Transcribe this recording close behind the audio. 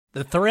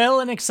The thrill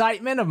and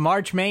excitement of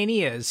March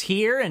Mania is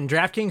here, and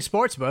DraftKings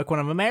Sportsbook, one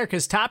of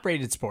America's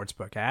top-rated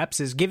sportsbook apps,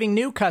 is giving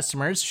new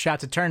customers a shot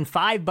to turn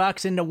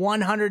 $5 into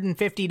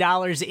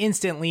 $150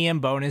 instantly in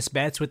bonus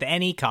bets with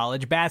any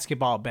college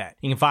basketball bet.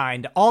 You can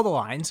find all the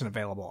lines and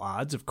available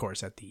odds, of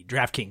course, at the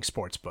DraftKings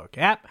Sportsbook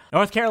app.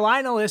 North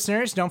Carolina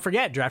listeners, don't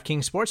forget,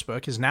 DraftKings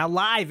Sportsbook is now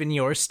live in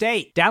your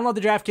state. Download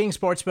the DraftKings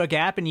Sportsbook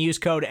app and use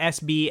code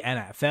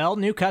SBNFL.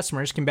 New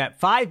customers can bet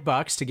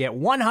 $5 to get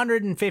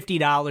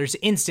 $150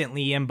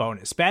 instantly in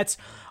bonus bets,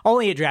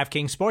 only at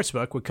DraftKings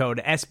Sportsbook with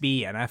code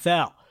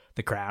SBNFL.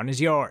 The crown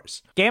is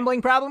yours.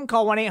 Gambling problem?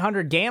 Call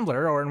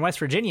 1-800-GAMBLER, or in West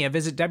Virginia,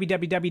 visit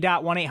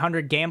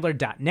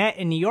www.1800gambler.net.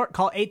 In New York,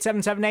 call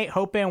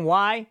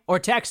 877-8-HOPE-NY or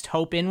text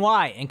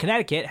HOPE-NY. In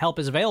Connecticut, help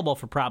is available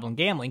for problem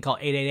gambling. Call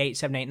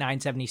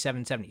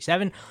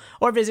 888-789-7777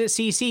 or visit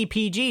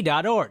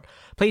ccpg.org.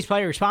 Please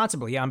play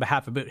responsibly on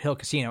behalf of Boot Hill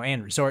Casino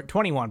and Resort.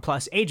 21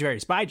 plus, age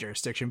varies by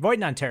jurisdiction. Void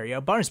in Ontario.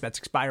 Bonus bets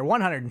expire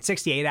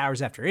 168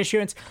 hours after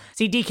issuance.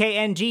 See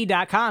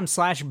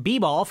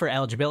dkng.com/bball for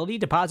eligibility,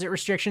 deposit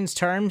restrictions,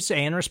 terms,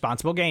 and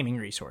responsible gaming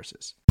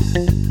resources.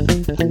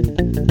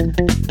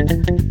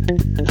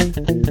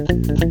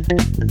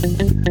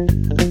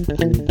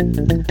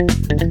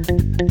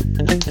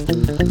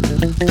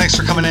 Thanks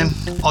for coming in,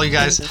 all you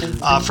guys,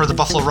 for the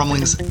Buffalo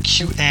Rumblings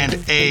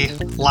Q&A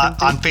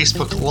on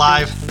Facebook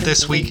Live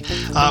this week.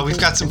 We've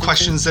got some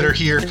questions that are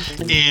here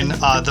in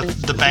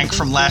the bank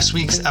from last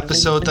week's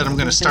episode that I'm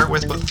going to start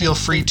with, but feel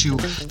free to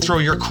throw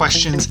your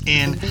questions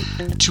in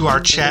to our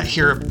chat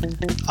here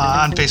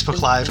on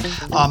Facebook Live.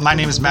 My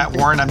name is Matt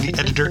Warren. I'm the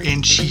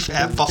editor-in-chief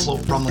at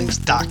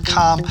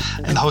BuffaloRumblings.com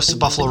and the host of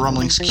Buffalo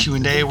Rumblings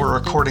Q&A. We're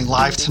recording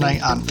live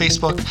tonight on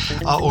Facebook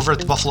over at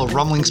the Buffalo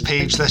Rumblings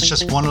page. That's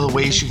just one of the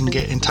ways you can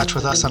get in touch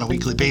with us on a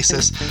weekly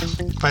basis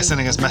by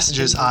sending us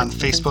messages on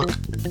Facebook.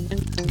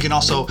 You can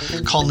also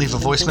call and leave a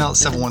voicemail at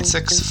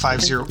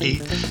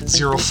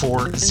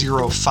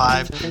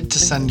 716-508-0405 to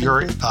send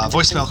your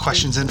voicemail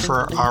questions in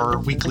for our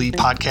weekly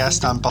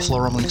podcast on Buffalo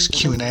Rumblings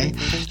Q&A.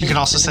 You can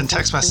also send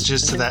text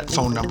messages to that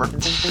phone number.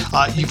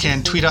 You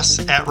can tweet us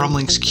at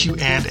Rumblings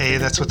Q&A.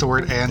 That's with the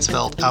word "and"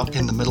 spelled out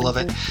in the middle of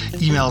it.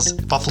 Emails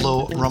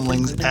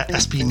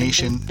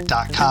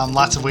buffalorumblings@sbnation.com.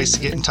 Lots of ways to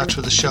get in touch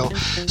with the show.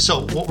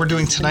 So what we're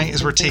doing tonight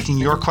is we're taking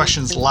your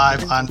questions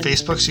live on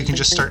Facebook, so you can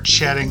just start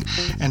chatting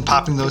and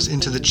popping those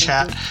into the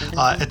chat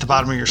at the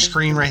bottom of your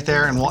screen right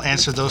there, and we'll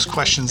answer those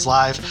questions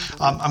live.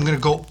 I'm going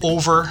to go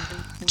over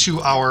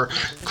to our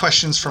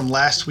questions from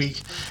last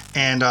week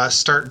and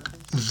start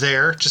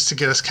there just to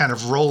get us kind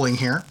of rolling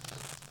here.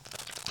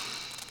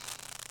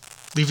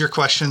 Leave your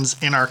questions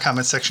in our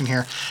comment section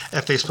here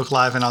at Facebook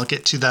Live, and I'll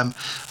get to them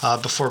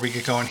before we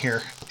get going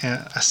here in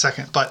a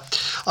second.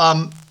 But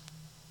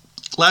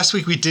last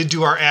week we did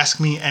do our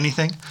Ask Me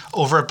Anything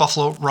over at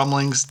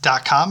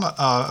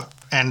BuffaloRumblings.com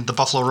and the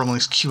Buffalo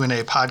Rumblings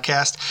Q&A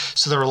podcast.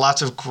 So there were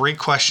lots of great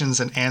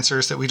questions and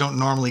answers that we don't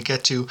normally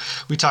get to.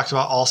 We talked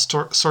about all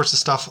sorts of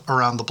stuff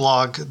around the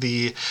blog,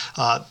 the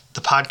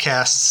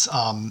podcasts,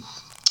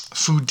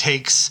 food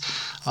takes,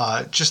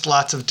 just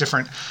lots of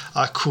different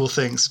cool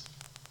things.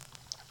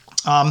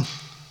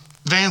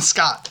 Van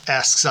Scott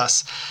asks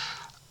us,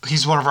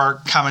 he's one of our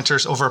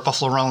commenters over at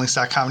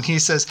BuffaloRumblings.com, and he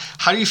says,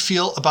 how do you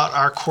feel about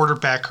our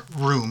quarterback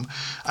room?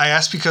 I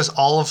ask because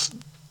all of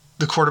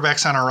the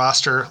quarterbacks on our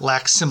roster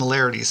lack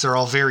similarities. They're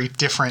all very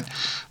different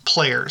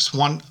players.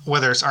 One,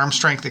 whether it's arm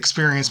strength,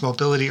 experience,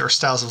 mobility, or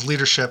styles of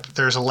leadership,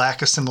 there's a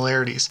lack of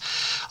similarities.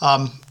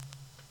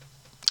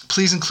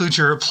 Please include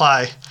your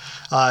reply.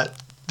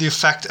 The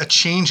effect a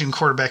change in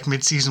quarterback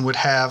midseason would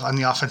have on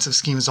the offensive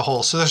scheme as a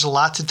whole. So there's a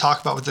lot to talk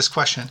about with this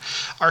question.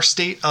 Our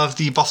State of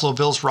the Buffalo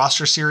Bills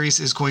roster series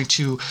is going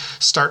to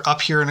start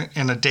up here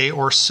in a day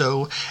or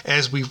so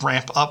as we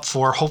ramp up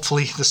for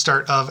hopefully the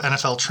start of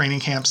NFL training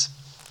camps.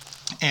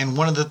 And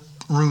one of the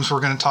rooms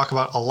we're going to talk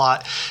about a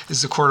lot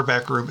is the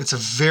quarterback room. It's a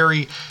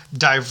very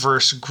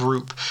diverse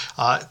group.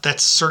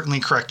 That's certainly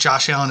correct.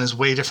 Josh Allen is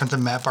way different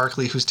than Matt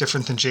Barkley, who's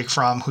different than Jake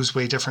Fromm, who's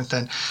way different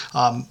than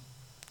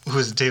who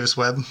is Davis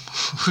Webb,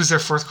 who's their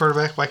fourth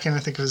quarterback? Why can't I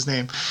think of his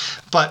name?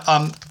 But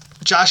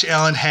Josh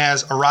Allen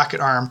has a rocket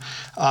arm.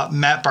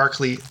 Matt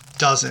Barkley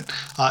doesn't.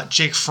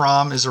 Jake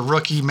Fromm is a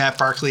rookie. Matt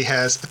Barkley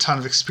has a ton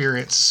of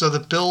experience. So the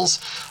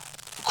Bills'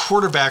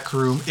 quarterback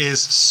room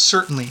is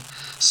certainly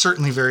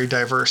very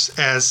diverse,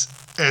 as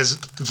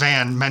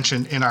Van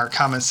mentioned in our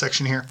comments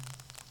section here.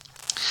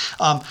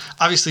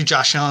 Obviously,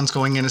 Josh Allen's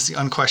going in as the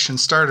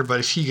unquestioned starter, but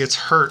if he gets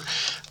hurt,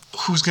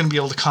 who's going to be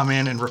able to come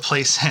in and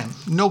replace him?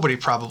 Nobody,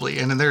 probably.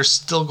 And then there's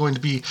still going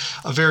to be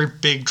a very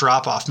big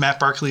drop-off. Matt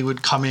Barkley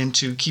would come in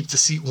to keep the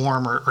seat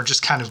warm or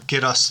just kind of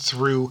get us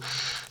through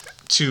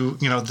to,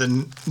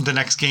 the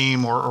next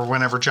game or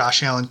whenever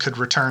Josh Allen could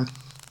return.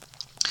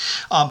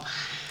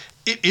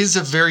 It is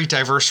a very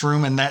diverse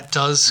room, and that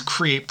does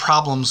create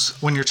problems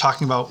when you're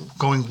talking about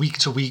going week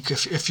to week.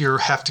 If you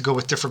have to go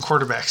with different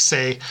quarterbacks,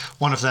 say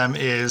one of them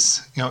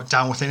is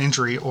down with an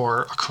injury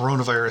or a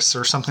coronavirus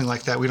or something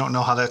like that, we don't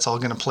know how that's all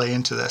going to play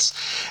into this.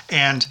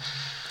 And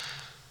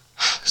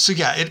so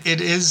yeah, it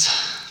is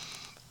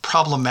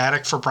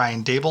problematic for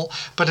Brian Daboll,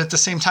 but at the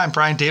same time,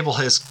 Brian Daboll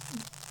has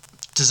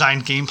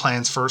designed game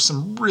plans for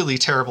some really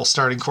terrible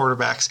starting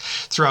quarterbacks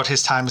throughout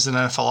his time as an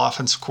NFL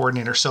offensive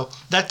coordinator. So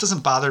that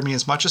doesn't bother me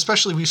as much,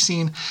 especially we've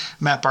seen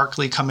Matt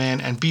Barkley come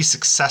in and be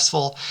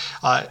successful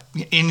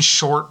in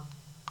short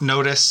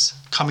notice,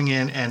 coming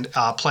in and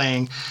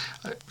playing.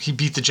 He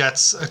beat the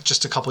Jets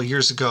just a couple of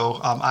years ago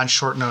on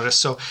short notice.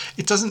 So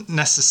it doesn't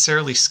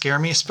necessarily scare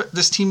me.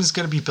 This team is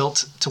going to be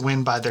built to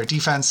win by their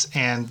defense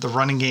and the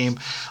running game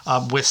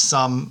with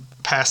some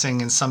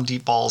passing and some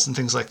deep balls and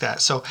things like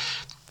that. So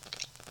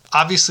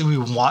obviously, we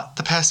want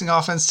the passing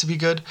offense to be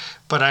good,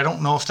 but I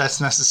don't know if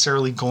that's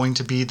necessarily going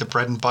to be the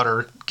bread and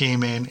butter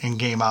game in and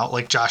game out,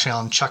 like Josh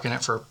Allen chucking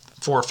it for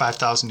 4,000 or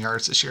 5,000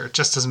 yards this year. It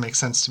just doesn't make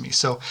sense to me.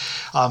 So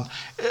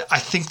I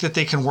think that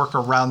they can work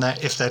around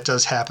that if that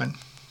does happen.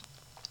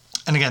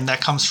 And again,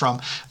 that comes from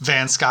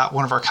Van Scott,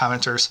 one of our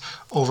commenters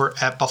over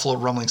at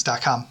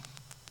BuffaloRumblings.com.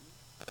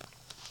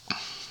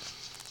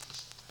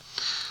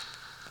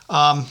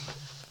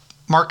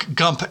 Mark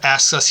Gump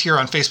asks us here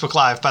on Facebook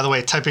Live. By the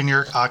way, type in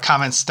your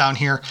comments down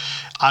here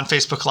on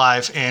Facebook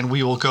Live, and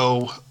we will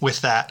go with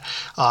that.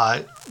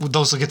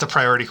 Those will get the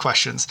priority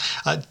questions.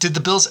 Did the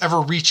Bills ever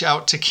reach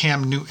out to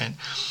Cam Newton?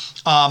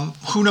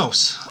 Who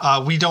knows?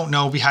 We don't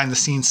know behind the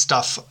scenes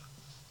stuff.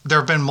 There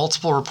have been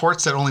multiple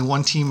reports that only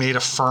one team made a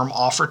firm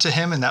offer to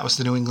him, and that was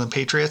the New England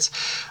Patriots.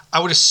 I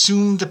would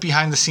assume that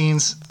behind the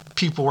scenes,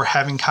 people were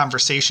having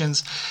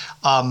conversations.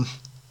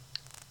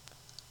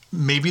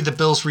 Maybe the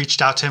Bills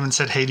reached out to him and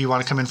said, hey, do you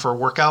want to come in for a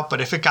workout?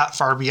 But if it got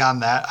far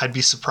beyond that, I'd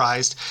be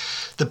surprised.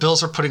 The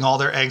Bills are putting all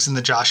their eggs in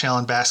the Josh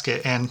Allen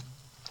basket. And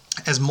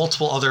as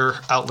multiple other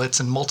outlets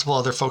and multiple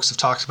other folks have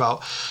talked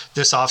about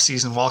this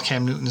offseason while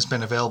Cam Newton has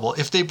been available,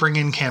 if they bring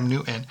in Cam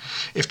Newton,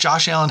 if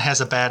Josh Allen has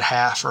a bad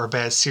half or a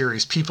bad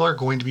series, people are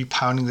going to be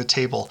pounding the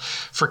table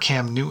for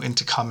Cam Newton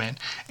to come in.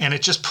 And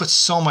it just puts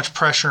so much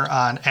pressure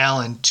on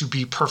Allen to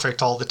be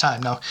perfect all the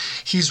time. Now,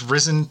 he's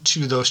risen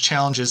to those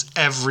challenges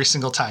every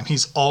single time.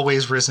 He's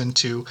always risen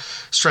to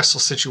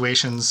stressful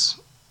situations,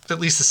 at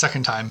least the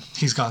second time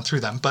he's gone through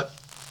them. But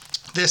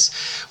this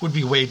would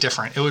be way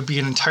different. It would be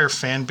an entire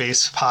fan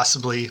base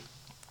possibly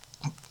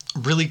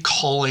really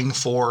calling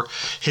for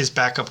his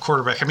backup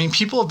quarterback. I mean,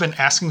 people have been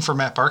asking for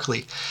Matt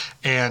Barkley,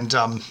 and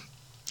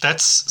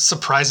that's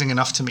surprising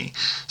enough to me.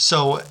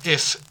 So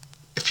if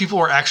people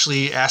were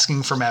actually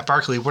asking for Matt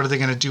Barkley, what are they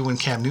going to do when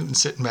Cam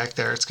Newton's sitting back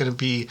there? It's going to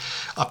be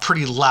a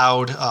pretty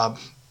loud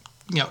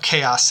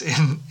chaos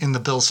in the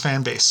Bills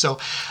fan base. So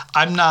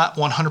I'm not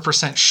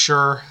 100%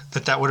 sure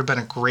that would have been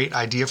a great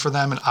idea for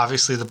them. And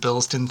obviously the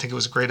Bills didn't think it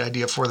was a great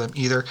idea for them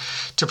either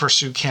to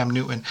pursue Cam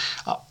Newton.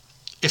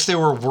 If they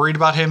were worried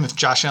about him, if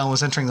Josh Allen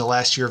was entering the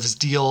last year of his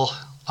deal,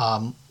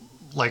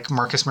 like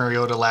Marcus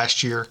Mariota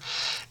last year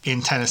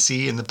in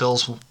Tennessee, and the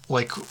Bills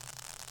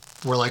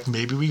were like,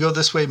 maybe we go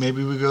this way,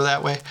 maybe we go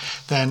that way,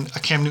 then a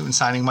Cam Newton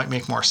signing might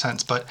make more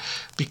sense. But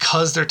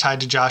because they're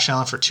tied to Josh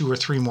Allen for 2 or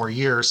 3 more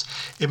years,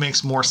 it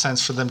makes more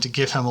sense for them to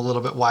give him a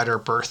little bit wider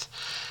berth.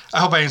 I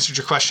hope I answered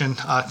your question.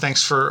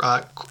 Thanks for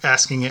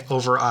asking it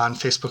over on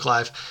Facebook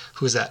Live.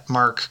 Who is that?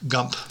 Mark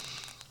Gump.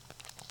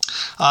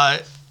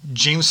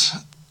 James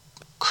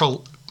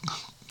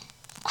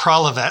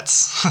Kralovets.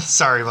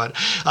 Sorry, bud.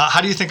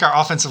 How do you think our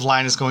offensive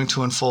line is going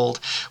to unfold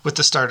with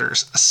the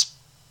starters,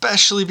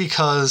 especially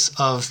because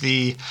of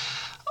the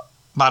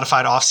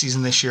modified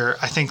offseason this year?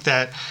 I think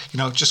that,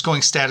 just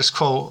going status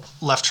quo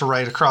left to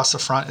right across the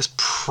front is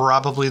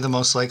probably the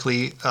most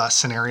likely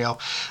scenario.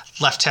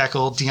 Left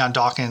tackle, Deion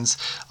Dawkins.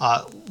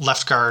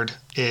 Left guard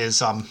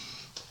is, I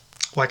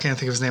can't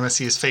think of his name. I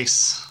see his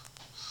face.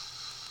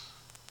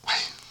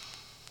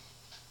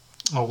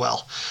 Oh,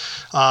 well.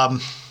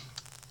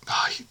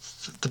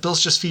 The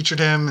Bills just featured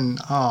him, and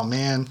oh,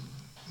 man,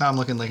 now I'm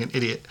looking like an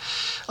idiot.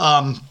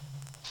 But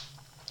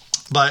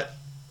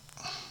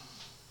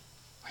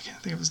I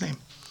can't think of his name.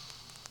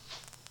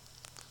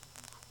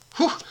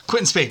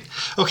 Quentin Spain.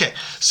 Okay,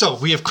 so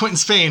we have Quentin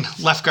Spain,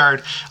 left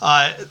guard.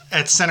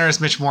 At center is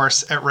Mitch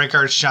Morse. At right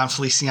guard is John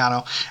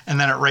Feliciano. And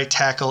then at right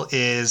tackle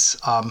is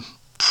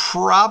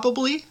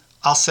probably,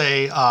 I'll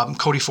say,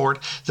 Cody Ford.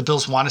 The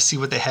Bills want to see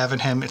what they have in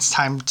him. It's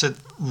time to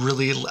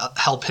really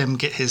help him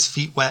get his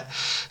feet wet.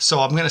 So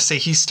I'm going to say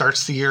he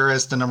starts the year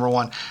as the number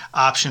 1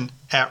 option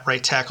at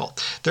right tackle.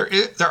 There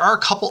are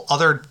a couple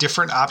other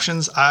different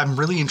options. I'm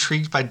really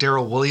intrigued by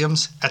Darrell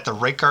Williams at the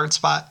right guard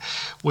spot,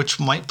 which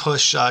might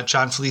push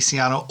John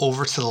Feliciano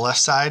over to the left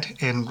side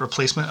in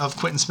replacement of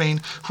Quentin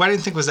Spain, who I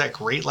didn't think was that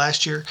great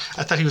last year.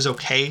 I thought he was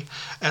okay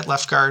at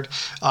left guard.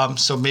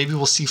 So maybe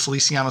we'll see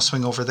Feliciano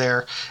swing over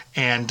there,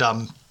 and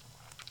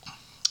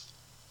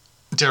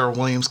Darrell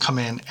Williams come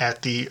in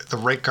at the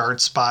right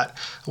guard spot,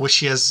 which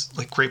he has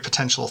great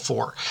potential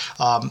for.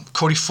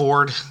 Cody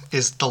Ford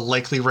is the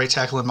likely right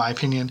tackle in my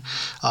opinion,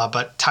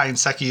 but Ty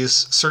Nsekhe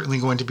is certainly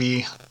going to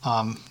be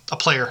a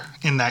player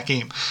in that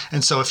game.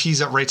 And so if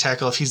he's at right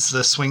tackle, if he's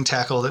the swing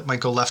tackle that might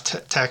go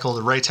left tackle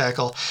to right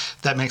tackle,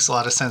 that makes a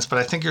lot of sense. But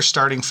I think your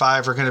starting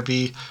 5 are going to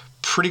be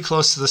pretty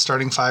close to the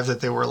starting 5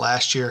 that they were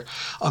last year,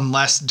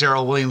 unless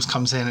Darrell Williams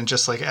comes in and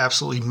just like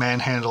absolutely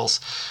manhandles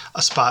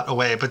a spot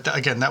away. But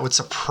again, that would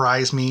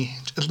surprise me,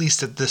 at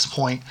least at this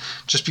point,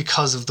 just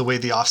because of the way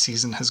the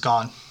offseason has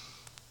gone.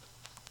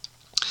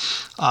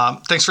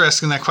 Thanks for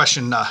asking that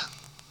question,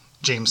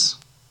 James.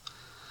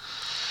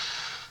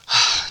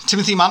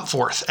 Timothy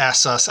Montforth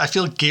asks us, I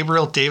feel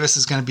Gabriel Davis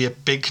is going to be a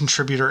big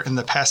contributor in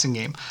the passing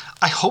game.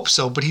 I hope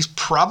so, but he's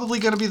probably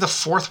going to be the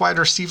 4th wide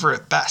receiver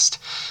at best.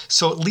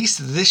 So at least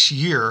this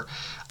year,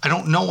 I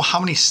don't know how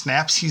many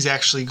snaps he's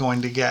actually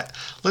going to get.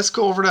 Let's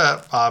go over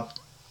to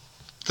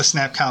the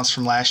snap counts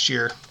from last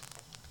year,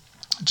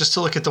 just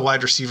to look at the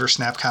wide receiver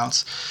snap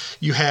counts.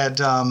 You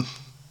had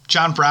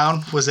John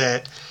Brown was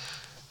at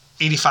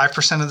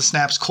 85% of the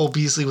snaps. Cole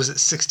Beasley was at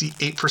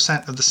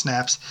 68% of the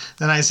snaps.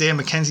 Then Isaiah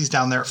McKenzie's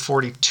down there at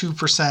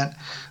 42%.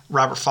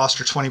 Robert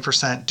Foster,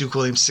 20%. Duke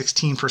Williams,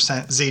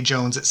 16%. Zay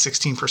Jones at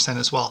 16%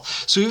 as well.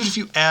 So even if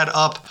you add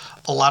up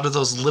a lot of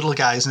those little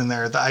guys in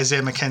there, the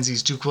Isaiah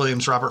McKenzies, Duke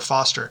Williams, Robert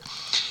Foster,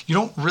 you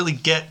don't really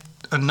get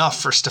enough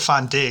for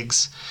Stephon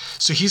Diggs.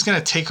 So he's going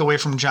to take away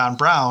from John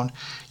Brown.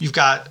 You've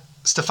got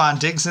Stephon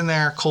Diggs in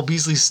there. Cole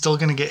Beasley's still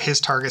going to get his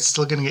targets,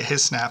 still going to get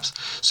his snaps.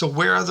 So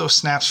where are those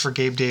snaps for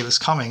Gabe Davis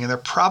coming? And they're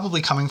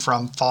probably coming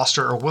from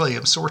Foster or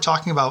Williams. So we're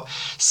talking about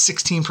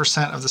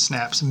 16% of the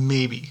snaps,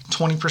 maybe.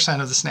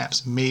 20% of the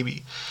snaps,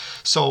 maybe.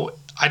 So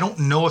I don't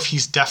know if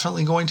he's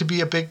definitely going to be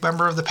a big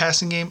member of the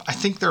passing game. I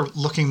think they're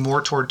looking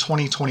more toward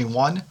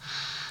 2021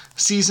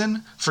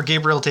 season for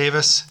Gabriel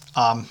Davis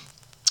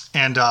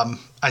and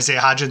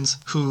Isaiah Hodgins,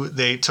 who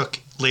they took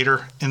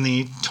later in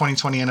the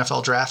 2020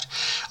 NFL draft,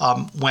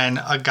 when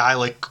a guy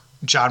like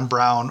John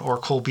Brown or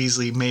Cole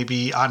Beasley may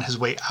be on his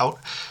way out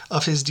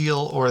of his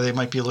deal, or they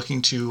might be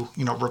looking to,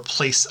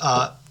 replace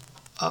a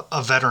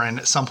veteran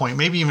at some point,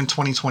 maybe even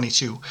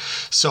 2022.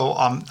 So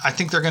I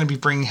think they're going to be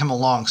bringing him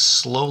along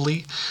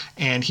slowly,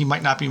 and he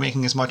might not be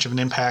making as much of an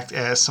impact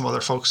as some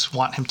other folks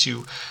want him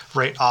to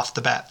right off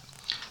the bat.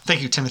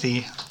 Thank you,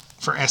 Timothy,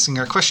 for asking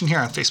our question here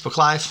on Facebook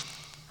Live.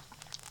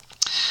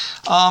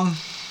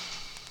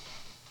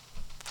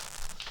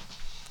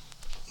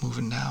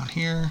 Moving down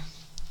here.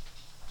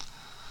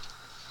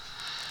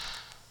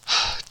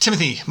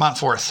 Timothy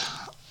Montforth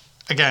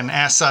again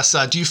asks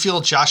us, do you feel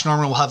Josh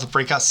Norman will have a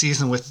breakout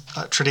season with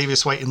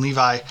Tre'Davious White and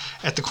Levi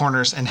at the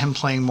corners and him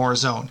playing more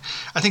zone?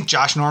 I think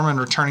Josh Norman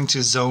returning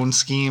to zone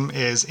scheme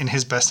is in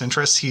his best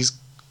interest. He's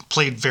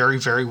played very,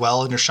 very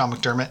well under Sean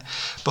McDermott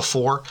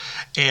before,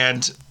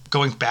 and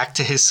going back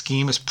to his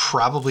scheme is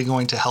probably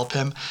going to help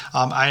him.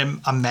 I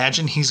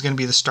imagine he's going to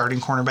be the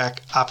starting cornerback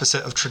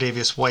opposite of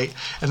Tre'Davious White.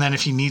 And then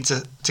if he needs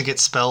to get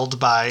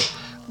spelled by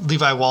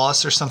Levi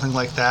Wallace or something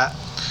like that,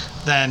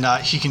 then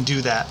he can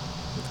do that.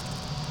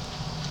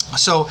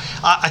 So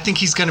I think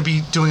he's going to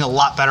be doing a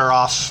lot better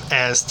off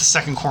as the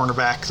second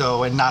cornerback,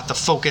 though, and not the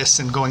focus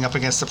and going up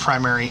against the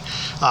primary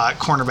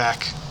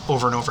cornerback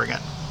over and over again.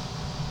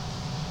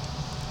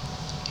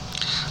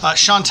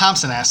 Sean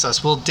Thompson asks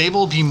us, will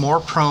Dable be more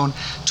prone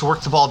to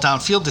work the ball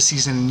downfield this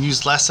season and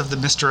use less of the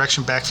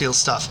misdirection backfield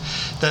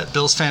stuff that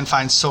Bills fan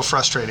finds so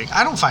frustrating?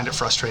 I don't find it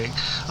frustrating.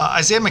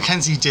 Isaiah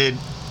McKenzie did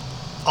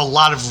a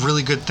lot of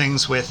really good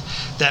things with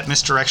that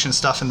misdirection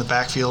stuff in the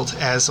backfield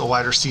as a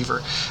wide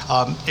receiver.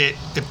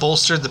 It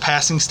bolstered the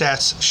passing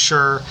stats,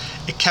 sure.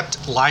 It kept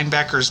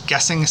linebackers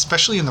guessing,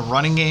 especially in the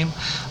running game.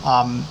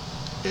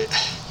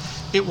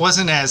 It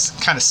wasn't as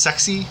kind of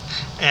sexy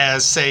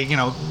as, say,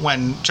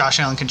 when Josh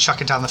Allen can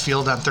chuck it down the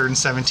field on 3rd and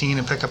 17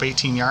 and pick up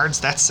 18 yards.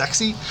 That's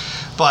sexy,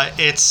 but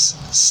it's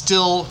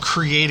still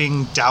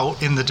creating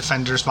doubt in the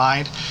defender's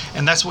mind,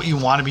 and that's what you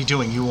want to be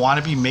doing. You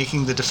want to be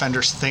making the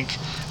defenders think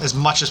as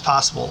much as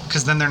possible,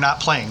 because then they're not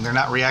playing, they're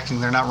not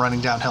reacting, they're not running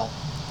downhill.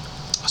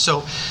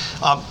 So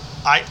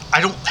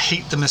I don't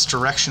hate the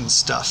misdirection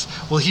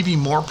stuff. Will he be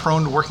more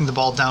prone to working the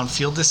ball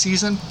downfield this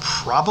season?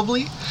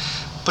 Probably.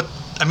 But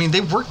I mean,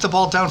 they worked the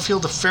ball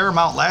downfield a fair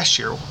amount last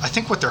year. I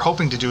think what they're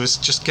hoping to do is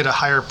just get a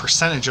higher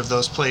percentage of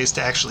those plays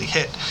to actually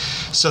hit,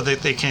 so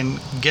that they can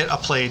get a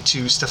play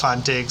to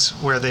Stephon Diggs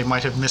where they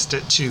might have missed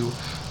it to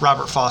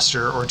Robert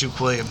Foster or Duke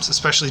Williams,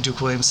 especially Duke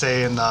Williams,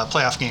 say, in the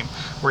playoff game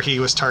where he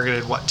was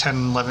targeted,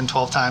 10, 11,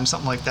 12 times,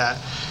 something like that,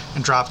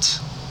 and dropped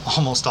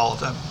almost all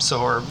of them,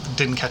 or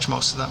didn't catch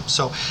most of them.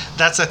 So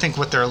that's, I think,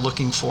 what they're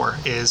looking for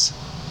is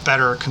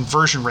better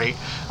conversion rate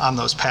on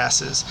those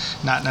passes,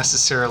 not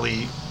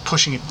necessarily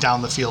pushing it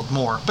down the field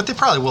more, but they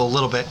probably will a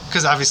little bit,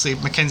 because obviously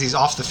McKenzie's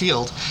off the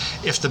field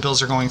if the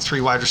Bills are going 3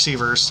 wide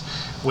receivers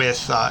with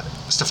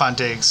Stephon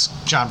Diggs,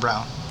 John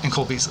Brown, and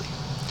Cole Beasley.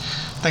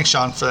 Thanks,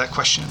 Sean, for that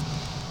question.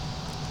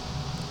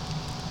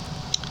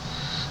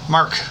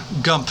 Mark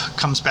Gump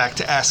comes back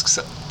to ask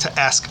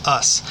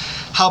us,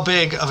 how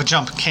big of a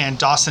jump can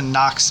Dawson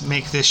Knox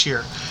make this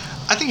year?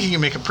 I think he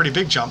can make a pretty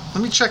big jump.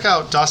 Let me check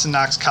out Dawson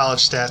Knox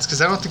college stats, because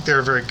I don't think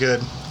they're very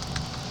good.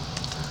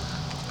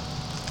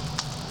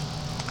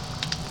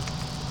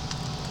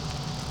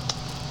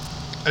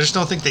 I just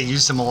don't think they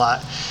used him a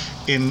lot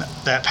in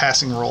that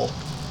passing role.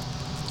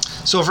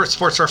 So over at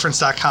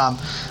sportsreference.com,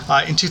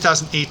 in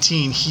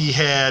 2018, he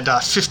had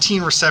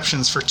 15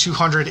 receptions for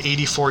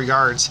 284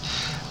 yards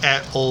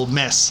at Ole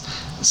Miss.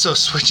 So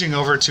switching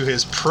over to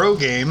his pro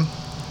game,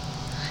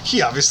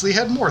 he obviously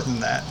had more than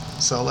that.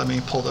 So let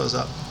me pull those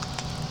up.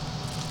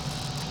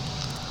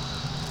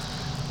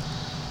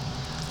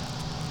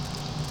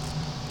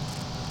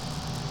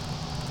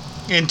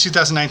 In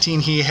 2019,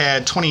 he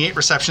had 28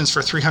 receptions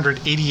for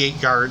 388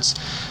 yards,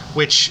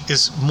 which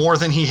is more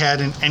than he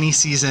had in any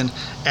season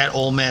at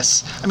Ole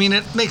Miss. I mean,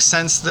 it makes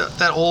sense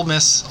that Ole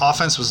Miss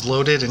offense was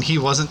loaded, and he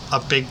wasn't a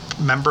big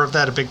member of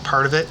that, a big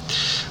part of it.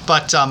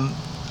 But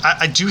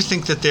I do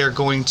think that they're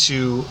going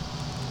to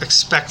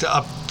expect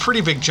a pretty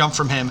big jump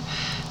from him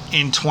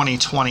in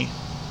 2020.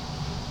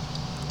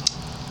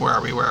 Where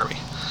are we?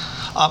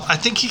 I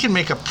think he can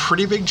make a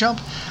pretty big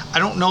jump. I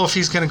don't know if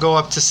he's going to go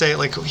up to, say,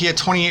 like, he had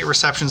 28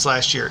 receptions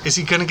last year. Is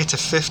he going to get to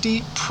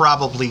 50?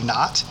 Probably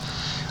not.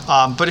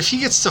 But if he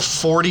gets to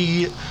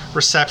 40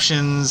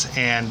 receptions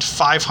and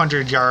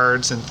 500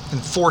 yards and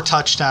 4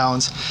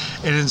 touchdowns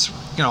and is,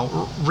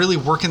 really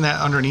working that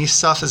underneath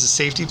stuff as a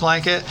safety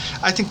blanket,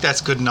 I think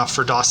that's good enough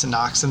for Dawson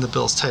Knox in the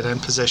Bills' tight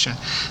end position.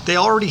 They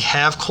already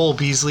have Cole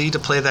Beasley to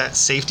play that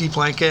safety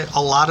blanket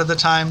a lot of the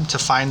time to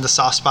find the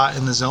soft spot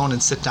in the zone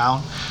and sit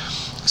down.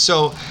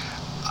 So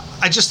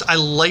I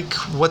like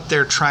what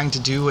they're trying to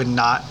do and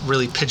not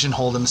really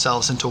pigeonhole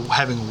themselves into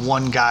having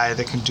one guy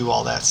that can do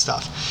all that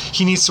stuff.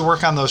 He needs to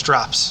work on those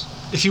drops.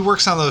 If he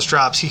works on those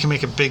drops, he can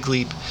make a big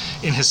leap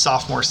in his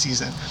sophomore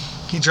season.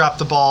 He dropped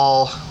the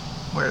ball.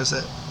 Where is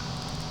it?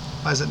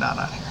 Why is it not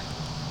on here?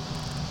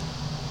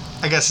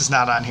 I guess it's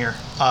not on here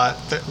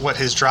what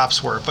his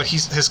drops were, but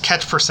his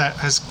catch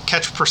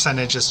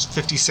percentage is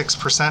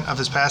 56% of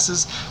his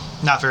passes.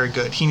 Not very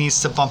good. He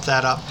needs to bump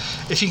that up.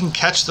 If he can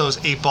catch those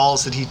 8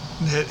 balls that he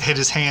hit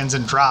his hands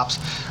and drops,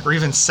 or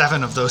even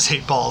 7 of those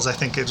 8 balls, I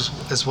think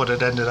is what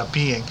it ended up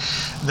being,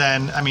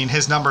 then, I mean,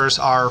 his numbers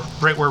are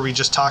right where we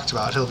just talked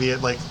about. He'll be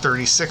at like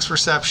 36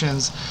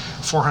 receptions,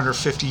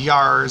 450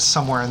 yards,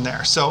 somewhere in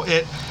there. So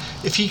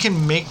if he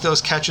can make those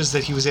catches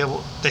that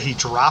he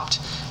dropped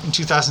in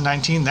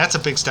 2019, that's a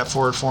big step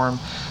forward for him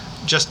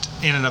just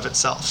in and of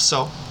itself.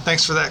 So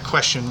thanks for that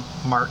question,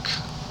 Mark.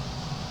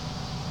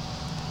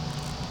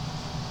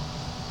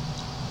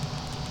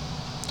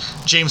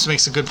 James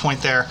makes a good point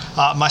there.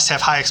 Must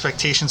have high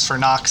expectations for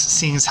Knox,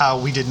 seeing as how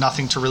we did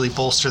nothing to really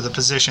bolster the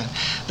position.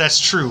 That's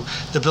true.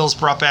 The Bills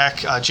brought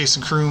back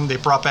Jason Kroom. They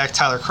brought back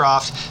Tyler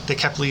Kroft. They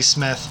kept Lee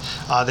Smith.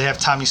 They have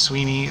Tommy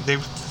Sweeney. They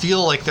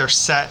feel like they're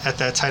set at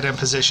that tight end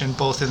position,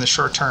 both in the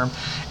short term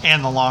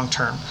and the long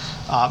term.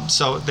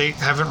 So they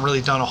haven't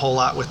really done a whole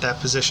lot with that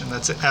position.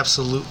 That's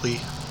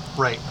absolutely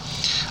right.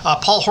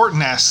 Paul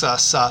Horton asks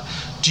us,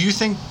 do you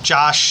think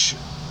Josh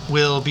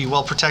will be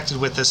well protected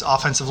with this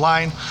offensive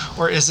line,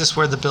 or is this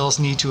where the Bills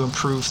need to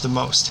improve the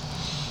most?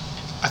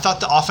 I thought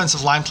the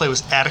offensive line play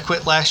was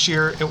adequate last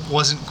year. It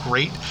wasn't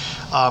great.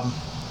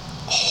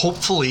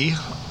 Hopefully,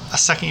 a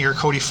second-year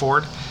Cody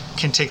Ford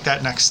can take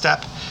that next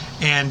step,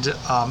 and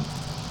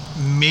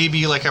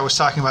maybe, like I was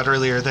talking about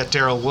earlier, that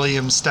Darrell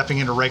Williams stepping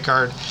into right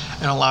guard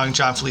and allowing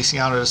John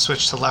Feliciano to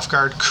switch to left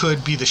guard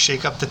could be the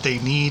shakeup that they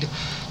need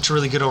to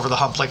really get over the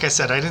hump. Like I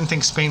said, I didn't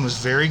think Spain was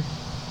very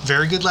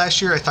good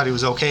last year. I thought he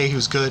was okay. He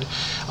was good.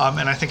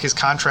 And I think his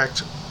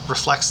contract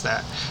reflects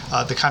that.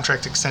 The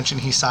contract extension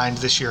he signed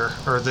this year,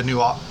 or the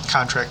new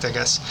contract, I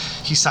guess,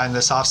 he signed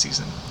this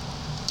offseason.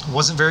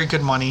 Wasn't very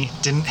good money,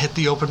 didn't hit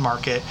the open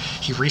market.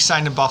 He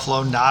re-signed in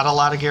Buffalo, not a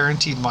lot of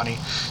guaranteed money.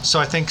 So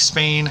I think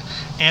Spain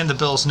and the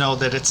Bills know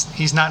that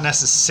he's not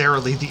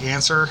necessarily the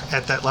answer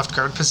at that left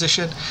guard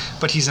position,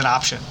 but he's an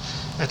option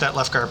at that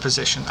left guard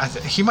position.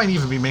 He might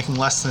even be making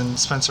less than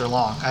Spencer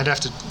Long. I'd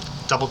have to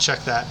double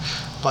check that.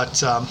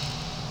 But,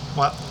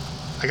 well,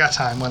 I got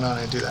time. Why don't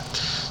I do that?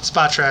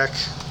 Spot track.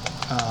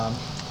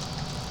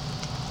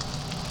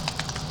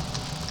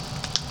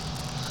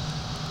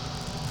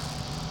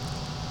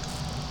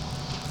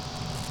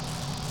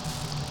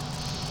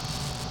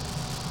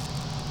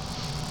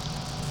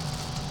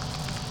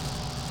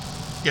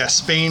 Yeah,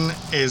 Spain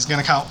is going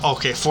to count,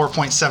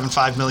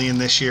 $4.75 million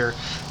this year,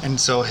 and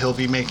so he'll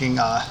be making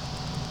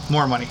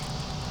more money.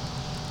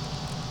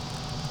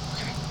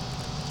 Okay.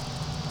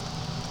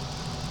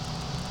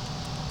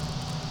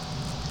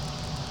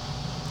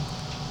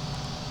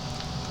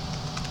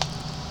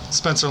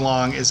 Spencer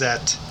Long is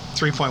at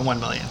 $3.1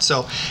 million.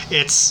 So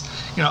it's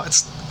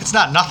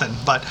not nothing,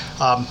 but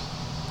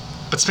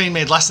Spain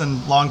made less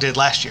than Long did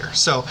last year.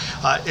 So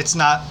it's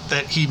not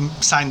that he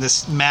signed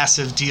this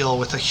massive deal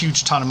with a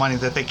huge ton of money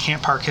that they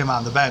can't park him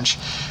on the bench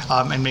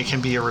and make him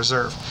be a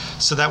reserve.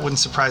 So that wouldn't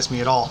surprise me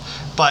at all.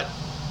 But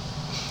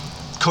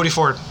Cody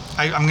Ford,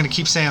 I'm going to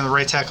keep saying the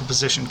right tackle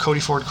position,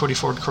 Cody Ford.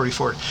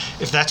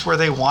 If that's where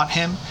they want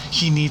him,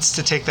 he needs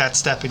to take that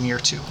step in year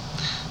 2.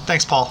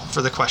 Thanks, Paul,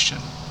 for the question.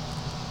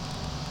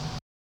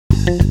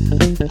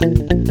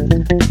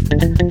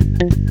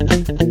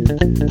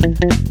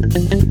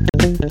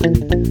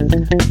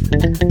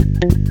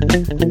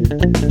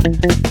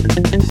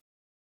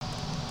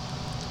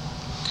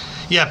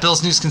 Yeah,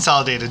 Bills News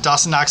Consolidated.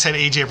 Dawson Knox had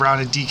A.J. Brown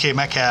and DK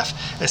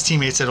Metcalf as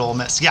teammates at Ole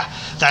Miss. Yeah,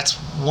 that's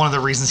one of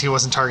the reasons he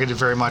wasn't targeted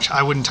very much.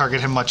 I wouldn't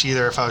target him much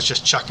either if I was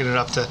just chucking it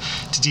up to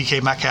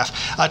DK Metcalf.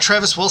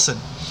 Travis Wilson.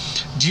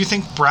 Do you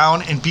think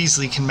Brown and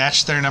Beasley can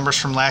match their numbers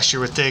from last year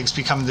with Diggs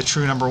becoming the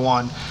true number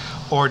one?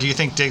 Or do you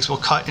think Diggs will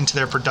cut into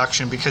their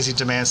production because he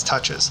demands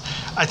touches?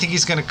 I think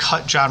he's going to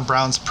cut John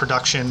Brown's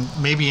production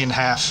maybe in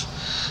half.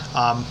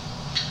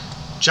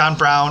 John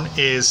Brown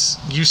is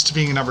used to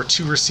being a number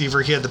 2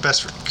 receiver. He had the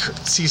best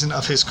season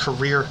of his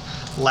career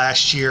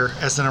last year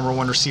as the number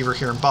 1 receiver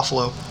here in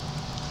Buffalo.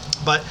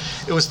 But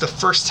it was the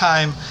first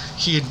time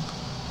he had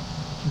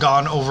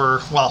gone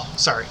over, well,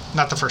 sorry,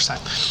 not the first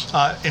time.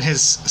 In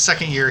his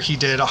second year, he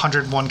did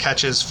 101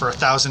 catches for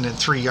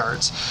 1,003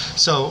 yards.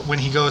 So when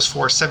he goes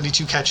for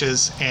 72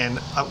 catches and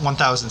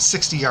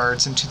 1,060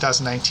 yards in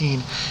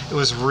 2019, it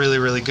was really,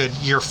 really good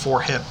year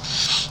for him.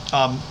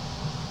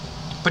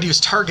 But he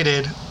was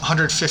targeted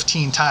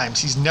 115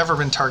 times. He's never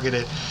been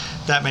targeted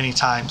that many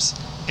times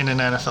in an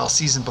NFL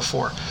season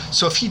before.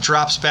 So if he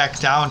drops back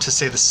down to,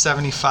 say, the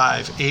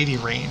 75, 80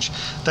 range,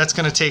 that's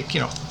going to take,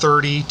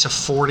 30 to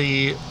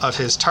 40 of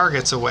his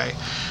targets away.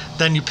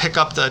 Then you pick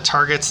up the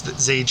targets that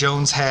Zay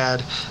Jones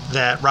had,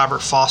 that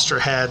Robert Foster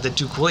had, that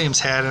Duke Williams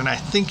had, and I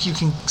think you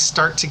can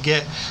start to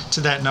get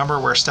to that number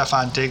where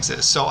Stephon Diggs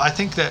is. So I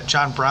think that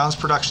John Brown's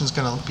production is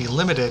going to be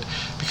limited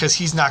because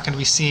he's not going to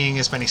be seeing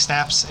as many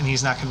snaps and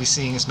he's not going to be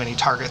seeing as many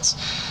targets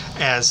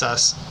as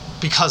us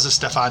because of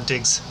Stephon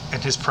Diggs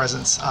and his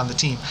presence on the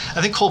team.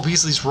 I think Cole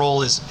Beasley's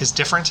role is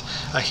different.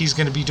 He's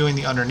going to be doing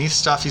the underneath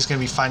stuff. He's going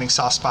to be finding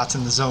soft spots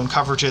in the zone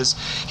coverages.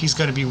 He's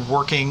going to be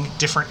working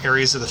different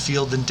areas of the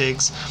field than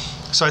Diggs.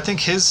 So I think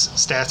his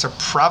stats are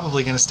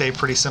probably going to stay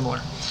pretty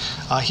similar.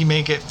 He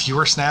may get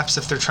fewer snaps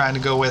if they're trying to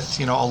go with,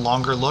 a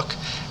longer look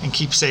and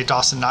keep, say,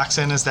 Dawson Knox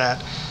in as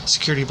that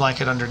security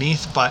blanket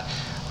underneath, but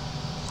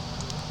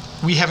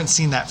we haven't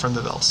seen that from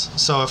the Bills.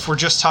 So if we're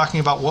just talking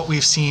about what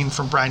we've seen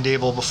from Brian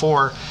Daboll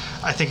before,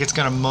 I think it's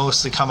going to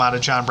mostly come out of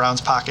John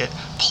Brown's pocket,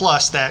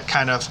 plus that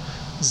kind of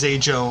Zay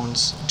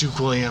Jones, Duke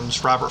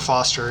Williams, Robert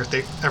Foster,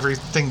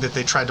 everything that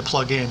they tried to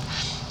plug in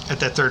at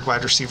that third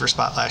wide receiver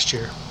spot last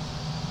year.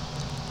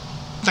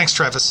 Thanks,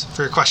 Travis,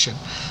 for your question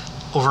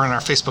over on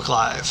our Facebook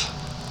Live.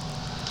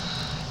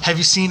 Have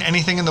you seen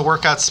anything in the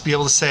workouts to be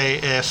able to say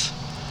if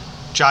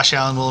Josh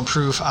Allen will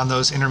improve on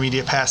those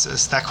intermediate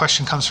passes? That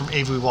question comes from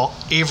Avery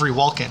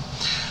Walken.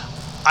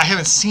 I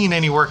haven't seen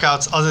any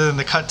workouts other than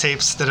the cut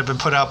tapes that have been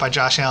put out by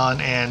Josh Allen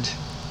and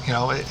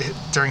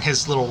during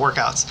his little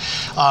workouts.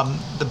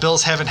 The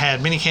Bills haven't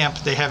had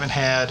minicamp. They haven't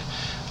had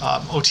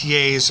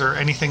OTAs or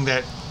anything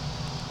that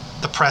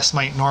the press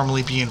might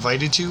normally be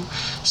invited to.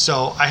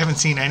 So I haven't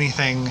seen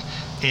anything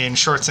in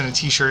shorts and a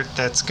t-shirt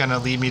that's going to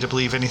lead me to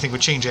believe anything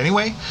would change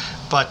anyway.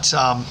 But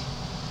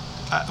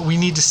we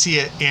need to see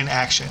it in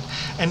action.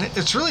 And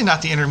it's really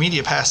not the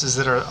intermediate passes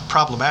that are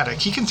problematic.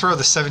 He can throw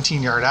the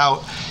 17-yard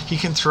out. He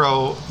can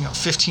throw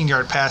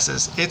 15-yard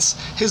passes. It's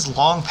his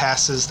long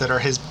passes that are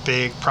his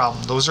big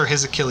problem. Those are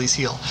his Achilles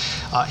heel.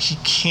 He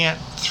can't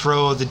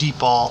throw the deep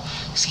ball.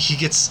 He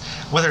gets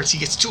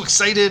too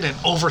excited and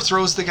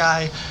overthrows the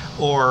guy,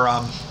 or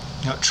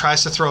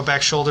tries to throw a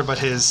back shoulder, but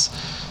his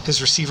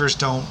receivers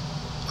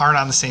aren't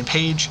on the same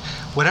page.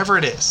 Whatever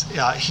it is,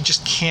 he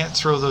just can't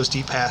throw those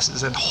deep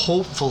passes, and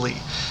hopefully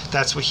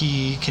that's what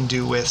he can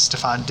do with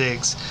Stephon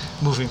Diggs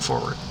moving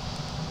forward.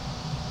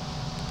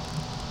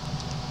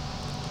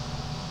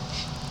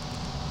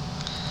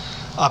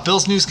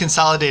 Bills News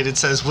Consolidated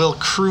says, will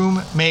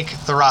Kroom make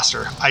the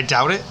roster? I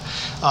doubt it.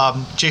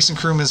 Jason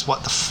Kroom is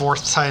the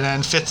fifth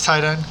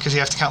tight end, because you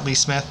have to count Lee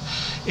Smith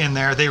in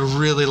there. They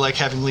really like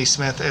having Lee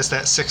Smith as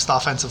that sixth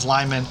offensive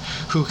lineman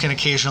who can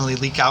occasionally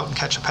leak out and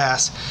catch a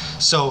pass.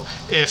 So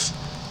if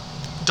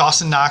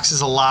Dawson Knox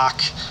is a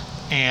lock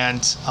and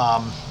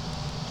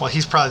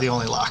he's probably the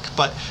only lock,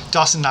 but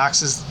Dawson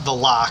Knox is the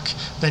lock.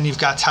 Then you've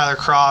got Tyler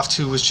Kroft,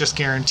 who was just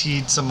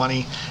guaranteed some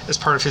money as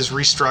part of his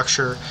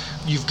restructure.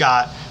 You've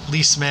got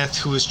Lee Smith,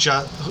 who's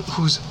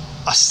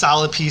a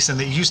solid piece, and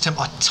they used him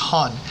a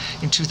ton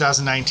in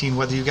 2019,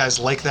 whether you guys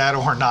like that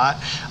or not.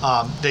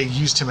 They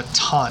used him a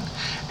ton.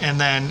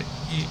 And then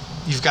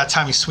you've got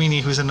Tommy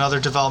Sweeney, who's another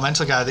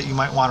developmental guy that you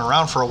might want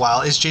around for a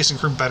while. Is Jason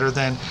Kroom better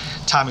than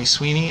Tommy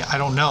Sweeney? I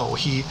don't know.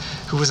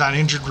 Who was on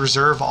injured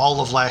reserve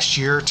all of last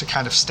year to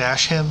kind of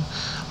stash him.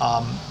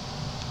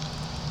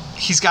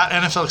 He's got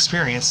NFL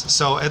experience,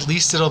 so at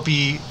least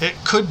it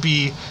could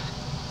be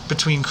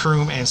between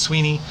Kroom and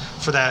Sweeney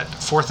for that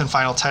fourth and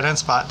final tight end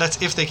spot.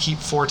 That's if they keep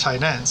 4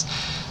 tight ends.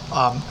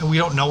 And we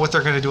don't know what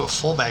they're going to do at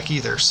fullback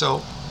either.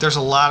 So there's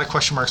a lot of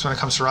question marks when it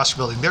comes to roster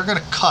building. They're going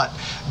to cut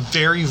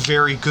very,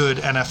 very good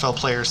NFL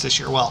players this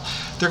year. Well,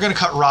 they're going to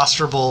cut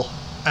rosterable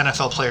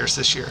NFL players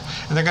this year.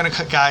 And they're going to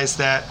cut guys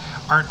that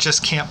aren't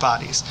just camp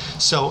bodies.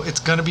 So it's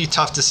going to be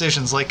tough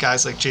decisions, like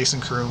guys like Jason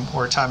Kroom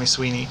or Tommy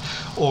Sweeney,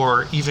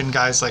 or even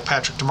guys like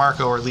Patrick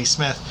DeMarco or Lee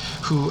Smith,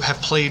 who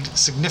have played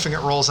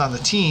significant roles on the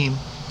team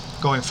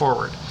going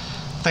forward.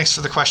 Thanks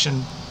for the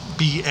question,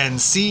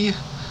 BNC,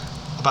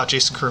 about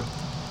Jason Kroom.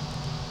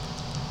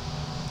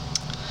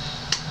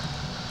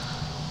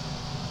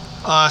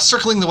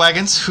 Circling the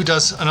Wagons, who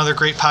does another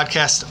great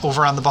podcast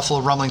over on the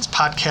Buffalo Rumblings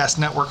podcast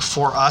network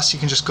for us. You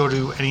can just go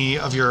to any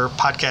of your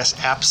podcast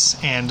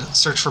apps and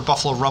search for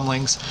Buffalo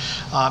Rumblings,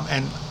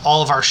 and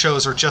all of our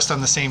shows are just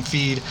on the same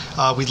feed.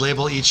 We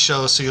label each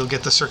show, so you'll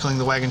get the Circling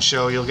the Wagon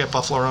show, you'll get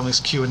Buffalo Rumblings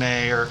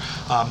Q&A, or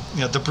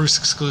the Bruce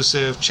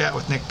exclusive chat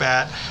with Nick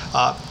Batt,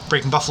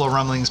 Breaking Buffalo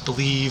Rumblings,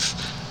 Believe.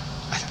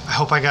 I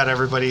hope I got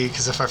everybody,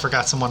 because if I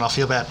forgot someone, I'll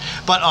feel bad.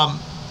 But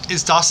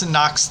is Dawson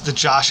Knox the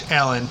Josh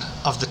Allen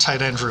of the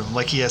tight end room?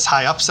 Like, he has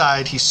high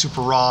upside, he's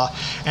super raw,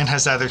 and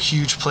has either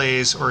huge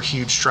plays or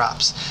huge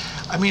drops.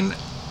 I mean,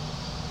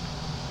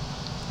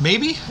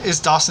 maybe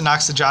is Dawson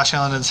Knox the Josh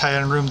Allen of the tight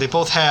end room? They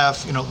both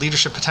have,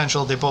 leadership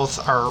potential. They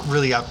both are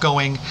really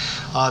outgoing.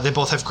 They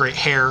both have great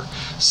hair.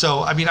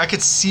 So, I mean, I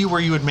could see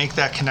where you would make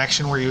that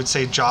connection, where you would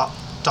say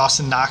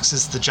Dawson Knox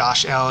is the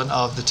Josh Allen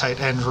of the tight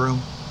end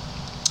room.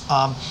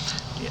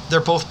 They're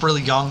both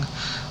really young.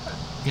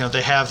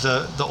 They have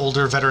the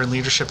older veteran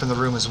leadership in the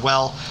room as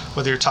well,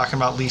 whether you're talking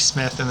about Lee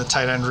Smith in the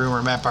tight end room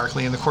or Matt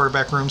Barkley in the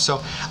quarterback room.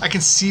 So I can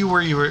see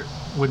where you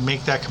would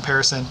make that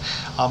comparison.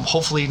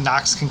 Hopefully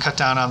Knox can cut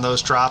down on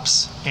those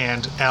drops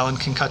and Allen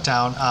can cut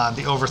down on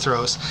the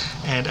overthrows,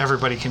 and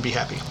everybody can be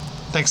happy.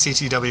 Thanks,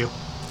 CTW.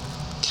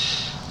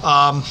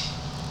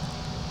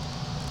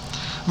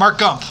 Mark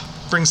Gump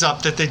brings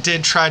up that they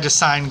did try to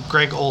sign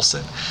Greg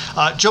Olsen.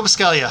 Joe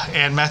Buscaglia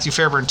and Matthew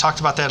Fairburn talked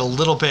about that a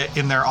little bit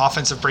in their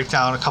offensive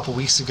breakdown a couple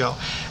weeks ago,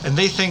 and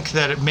they think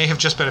that it may have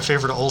just been a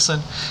favor to Olsen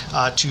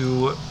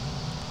to,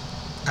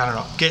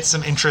 get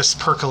some interest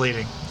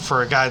percolating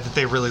for a guy that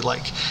they really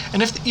like.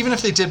 And even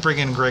if they did bring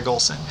in Greg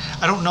Olsen,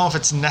 I don't know if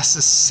it's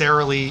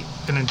necessarily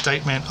an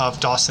indictment of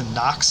Dawson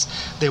Knox.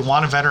 They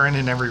want a veteran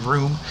in every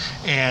room,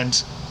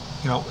 and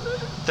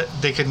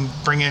they can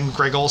bring in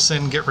Greg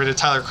Olsen, get rid of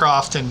Tyler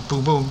Kroft, and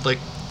boom, boom, like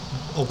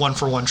a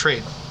 1-for-1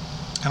 trade.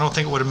 I don't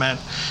think it would have meant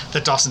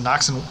that Dawson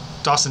Knox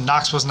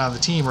wasn't on the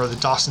team, or that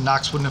Dawson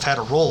Knox wouldn't have had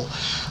a role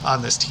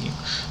on this team.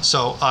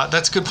 So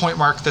that's a good point,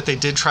 Mark, that they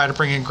did try to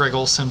bring in Greg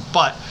Olsen,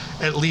 but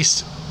at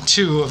least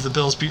two of the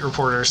Bills beat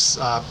reporters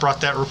brought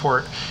that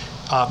report,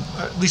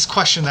 at least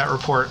questioned that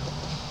report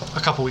a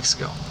couple weeks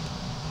ago.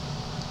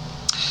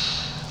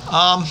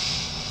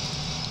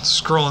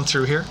 Scrolling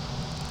through here.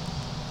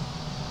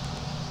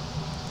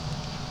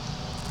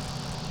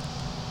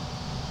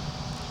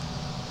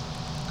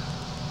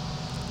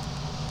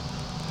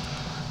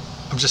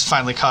 I'm just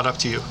finally caught up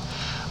to you.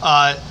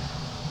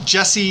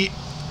 Jesse,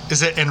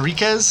 is it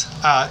Enriquez,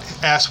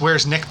 asked,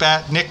 where's Nick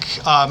Batt? Nick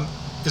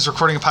is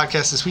recording a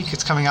podcast this week.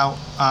 It's coming out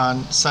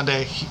on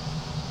Sunday.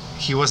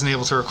 He wasn't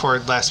able to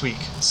record last week,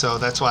 so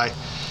that's why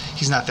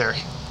he's not there.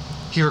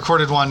 He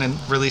recorded one and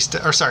released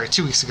it,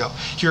 2 weeks ago.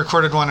 He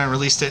recorded one and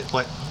released it,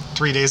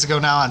 3 days ago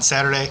now on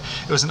Saturday.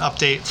 It was an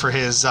update for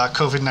his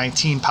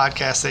COVID-19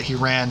 podcast that he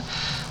ran,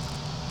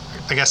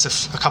 I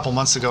guess, a couple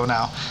months ago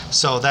now.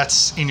 So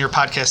that's in your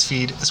podcast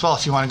feed as well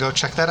if you want to go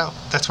check that out.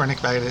 That's where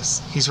Nick Baggett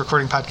is. He's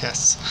recording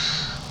podcasts.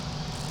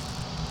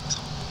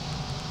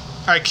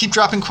 All right, keep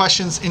dropping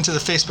questions into the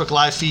Facebook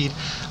Live feed.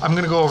 I'm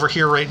going to go over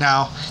here right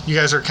now. You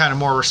guys are kind of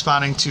more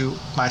responding to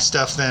my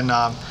stuff than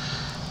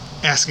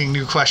asking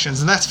new questions,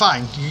 and that's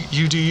fine.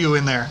 You do you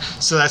in there,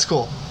 so that's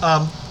cool.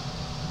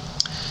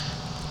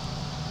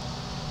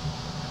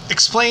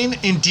 Explain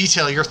in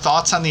detail your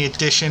thoughts on the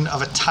addition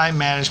of a time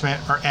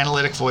management or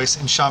analytic voice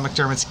in Sean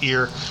McDermott's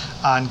ear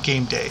on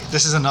game day.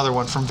 This is another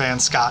one from Van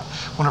Scott,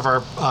 one of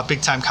our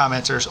big-time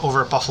commenters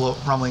over at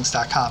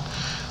BuffaloRumblings.com.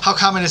 How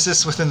common is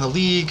this within the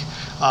league?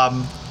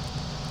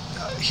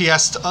 He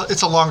asked,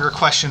 it's a longer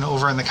question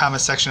over in the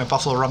comment section at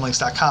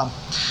BuffaloRumblings.com,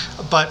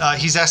 but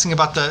he's asking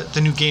about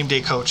the new game day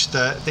coach,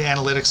 the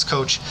analytics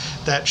coach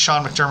that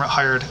Sean McDermott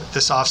hired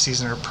this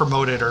offseason, or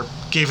promoted, or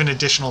gave an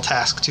additional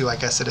task to, I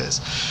guess it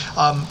is.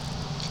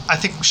 I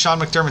think Sean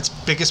McDermott's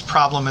biggest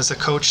problem as a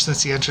coach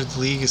since he entered the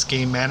league is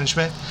game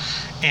management,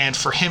 and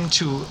for him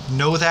to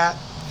know that,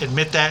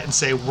 admit that, and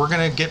say, we're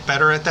going to get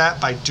better at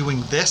that by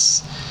doing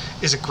this,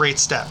 is a great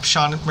step.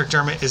 Sean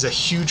McDermott is a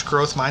huge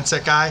growth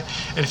mindset guy,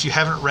 and if you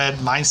haven't read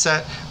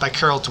Mindset by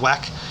Carol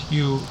Dweck,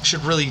 you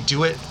should really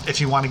do it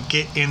if you want to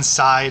get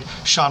inside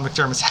Sean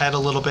McDermott's head a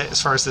little bit as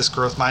far as this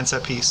growth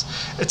mindset piece.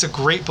 It's a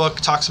great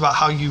book. Talks about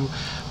how you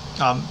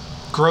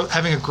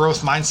having a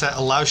growth mindset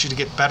allows you to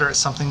get better at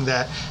something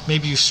that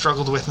maybe you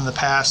struggled with in the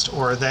past,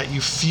 or that you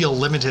feel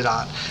limited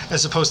on,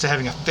 as opposed to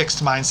having a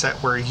fixed mindset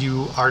where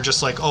you are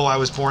just like, oh, I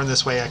was born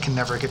this way, I can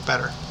never get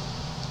better.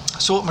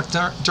 So what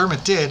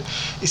McDermott did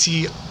is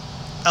he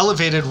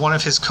elevated one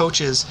of his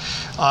coaches,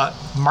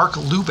 Mark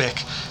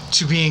Lubick,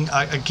 to being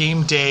a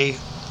game day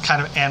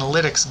kind of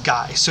analytics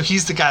guy. So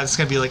he's the guy that's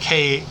going to be like,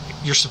 hey,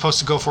 you're supposed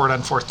to go for it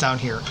on fourth down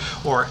here,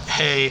 or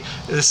hey,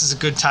 this is a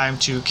good time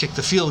to kick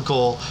the field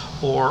goal,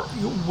 or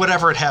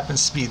whatever it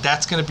happens to be.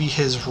 That's going to be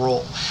his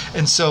role.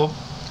 And so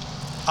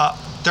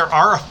there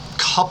are a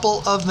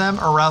couple of them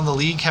around the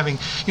league having,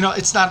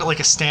 it's not like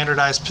a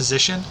standardized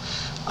position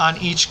on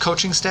each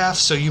coaching staff,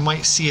 so you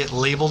might see it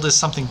labeled as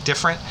something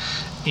different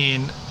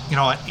in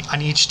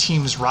on each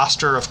team's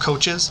roster of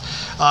coaches,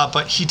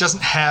 but he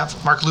doesn't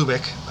have, Mark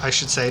Lubick, I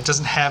should say,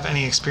 doesn't have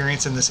any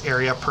experience in this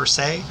area per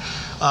se.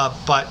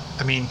 But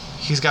I mean,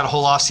 he's got a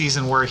whole off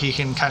season where he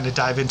can kind of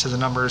dive into the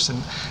numbers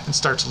and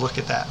start to look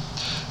at that.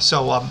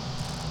 So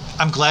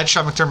I'm glad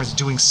Sean McDermott's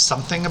doing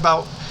something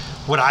about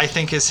what I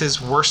think is his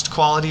worst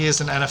quality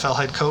as an NFL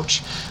head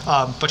coach.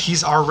 But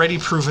he's already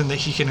proven that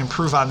he can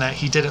improve on that.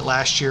 He did it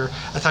last year.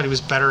 I thought he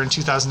was better in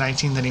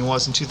 2019 than he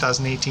was in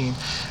 2018,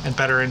 and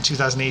better in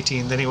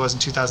 2018 than he was in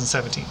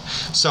 2017.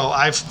 So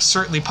I've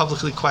certainly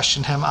publicly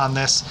questioned him on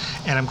this,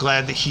 and I'm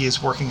glad that he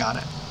is working on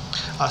it.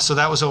 So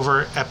that was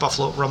over at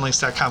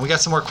BuffaloRumblings.com. We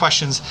got some more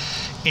questions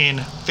in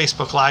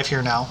Facebook Live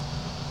here now.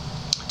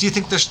 Do you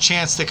think there's a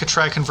chance they could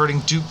try converting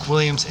Duke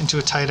Williams into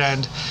a tight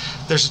end?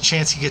 There's a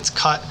chance he gets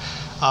cut,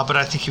 but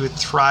I think he would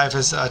thrive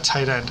as a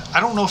tight end. I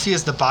don't know if he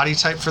has the body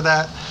type for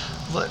that.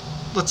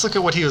 Let's look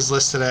at what he was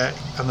listed at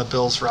on the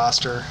Bills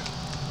roster.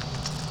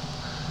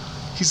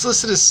 He's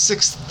listed as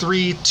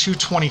 6'3",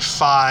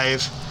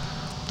 225.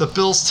 The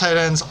Bills tight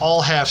ends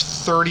all have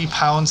 30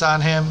 pounds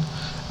on him,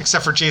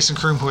 except for Jason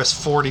Kroom, who has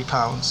 40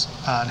 pounds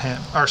on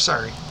him.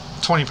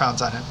 20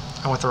 pounds on him.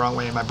 I went the wrong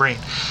way in my brain.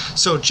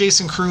 So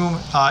Jason Kroom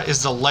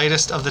is the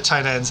lightest of the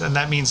tight ends, and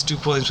that means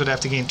Duke Williams would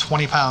have to gain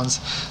 20 pounds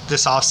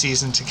this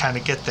offseason to kind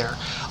of get there.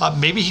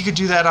 Maybe he could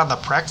do that on the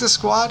practice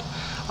squad,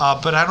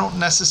 but I don't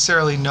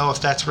necessarily know if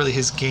that's really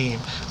his game.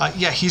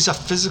 Yeah, he's a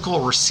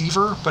physical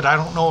receiver, but I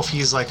don't know if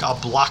he's like a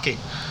blocking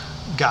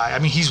guy. I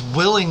mean, he's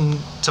willing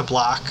to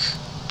block,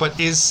 but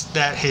is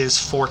that his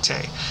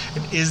forte?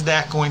 And is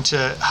that going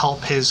to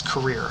help his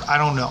career? I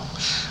don't know.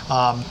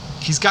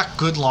 He's got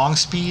good long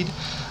speed.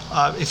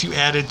 If you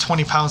added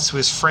 20 pounds to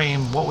his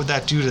frame, what would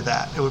that do to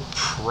that? It would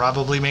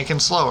probably make him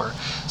slower.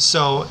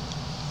 So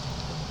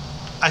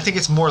I think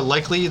it's more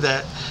likely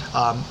that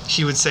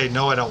he would say,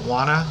 no, I don't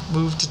want to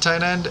move to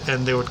tight end,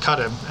 and they would cut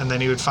him, and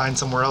then he would find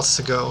somewhere else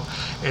to go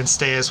and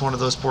stay as one of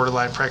those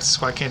borderline practice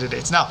squad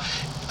candidates. Now,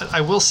 I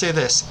will say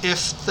this.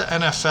 If the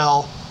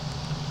NFL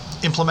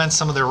implement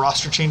some of their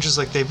roster changes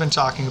like they've been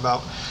talking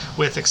about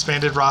with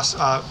expanded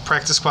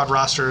practice squad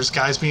rosters,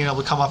 guys being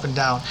able to come up and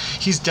down,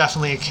 he's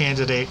definitely a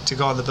candidate to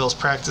go on the Bills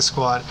practice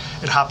squad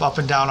and hop up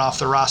and down off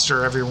the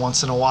roster every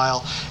once in a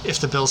while if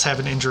the Bills have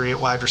an injury at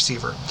wide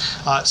receiver.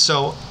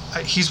 So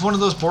he's one of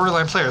those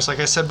borderline players, like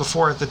I said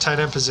before, at the tight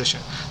end position.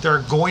 There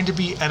are going to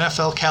be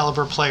NFL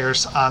caliber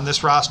players on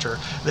this roster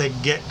that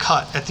get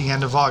cut at the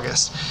end of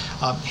August.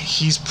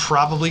 He's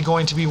probably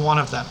going to be one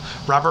of them.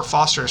 Robert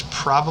Foster is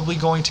probably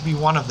going to be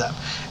one of them.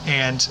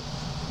 And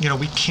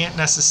we can't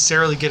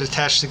necessarily get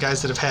attached to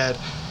guys that have had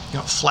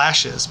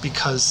flashes,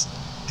 because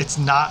it's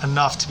not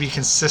enough to be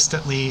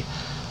consistently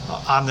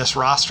on this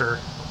roster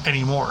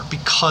anymore,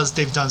 because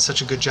they've done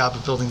such a good job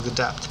of building the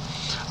depth.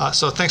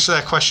 So thanks for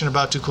that question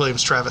about Duke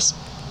Williams, Travis.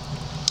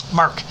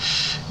 Mark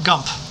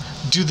Gump,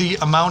 do the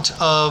amount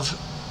of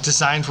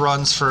designed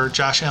runs for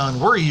Josh Allen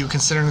worry you,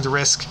 considering the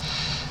risk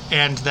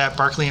and that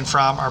Barkley and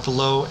Fromm are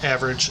below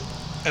average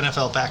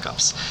NFL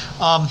backups?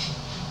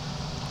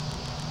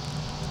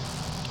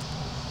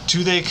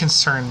 Do they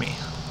concern me?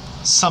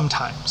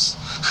 Sometimes.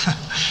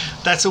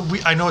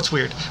 I know it's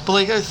weird,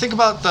 but think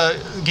about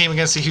the game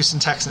against the Houston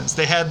Texans.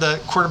 They had the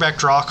quarterback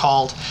draw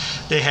called.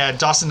 They had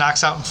Dawson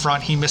Knox out in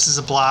front. He misses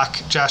a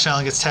block. Josh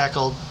Allen gets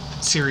tackled.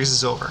 Series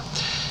is over.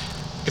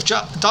 If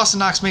Dawson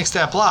Knox makes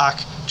that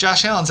block,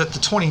 Josh Allen's at the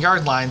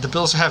 20-yard line. The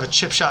Bills will have a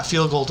chip shot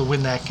field goal to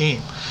win that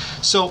game.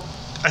 So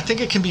I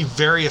think it can be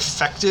very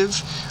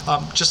effective,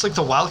 just like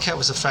the Wildcat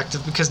was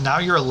effective, because now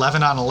you're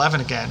 11 on 11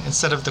 again,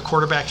 instead of the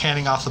quarterback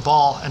handing off the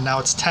ball, and now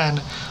it's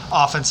 10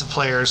 offensive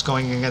players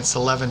going against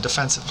 11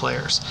 defensive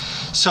players.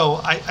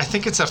 So I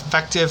think it's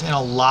effective in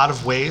a lot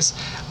of ways.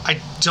 I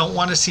don't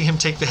want to see him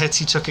take the hits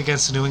he took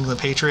against the New England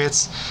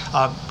Patriots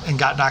and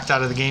got knocked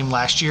out of the game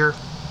last year.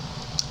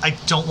 I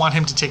don't want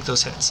him to take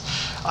those hits.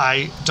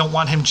 I don't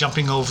want him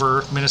jumping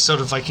over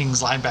Minnesota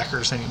Vikings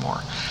linebackers anymore.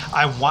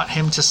 I want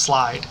him to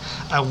slide.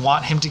 I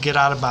want him to get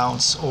out of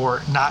bounds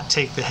or not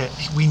take the hit.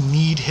 We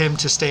need him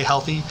to stay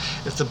healthy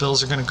if the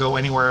Bills are going to go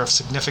anywhere of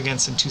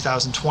significance in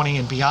 2020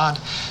 and beyond.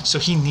 So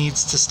he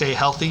needs to stay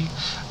healthy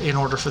in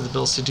order for the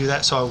Bills to do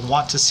that. So I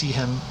want to see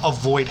him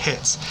avoid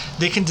hits.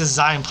 They can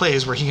design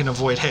plays where he can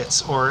avoid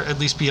hits or at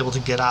least be able to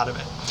get out of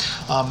it.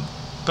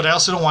 But I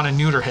also don't want to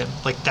neuter him.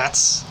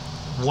 That's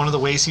one of the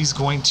ways he's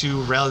going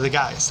to rally the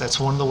guys. That's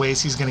one of the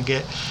ways he's going to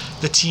get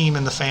the team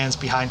and the fans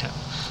behind him.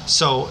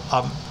 So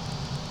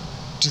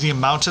do the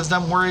amount of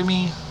them worry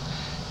me?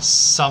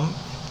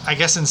 I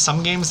guess in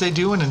some games they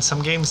do, and in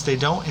some games they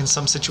don't. In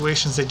some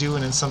situations they do,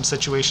 and in some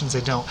situations they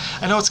don't.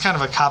 I know it's kind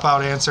of a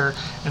cop-out answer,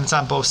 and it's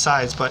on both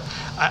sides, but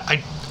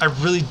I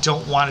really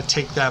don't want to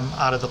take them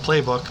out of the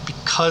playbook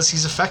because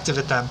he's effective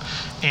at them,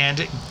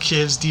 and it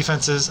gives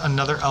defenses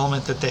another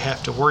element that they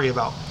have to worry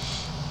about.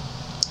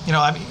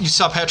 You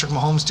saw Patrick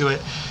Mahomes do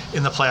it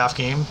in the playoff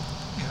game,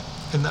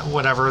 in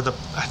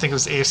I think it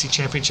was the AFC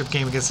Championship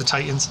game against the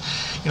Titans.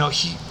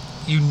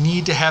 You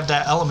need to have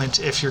that element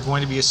if you're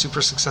going to be a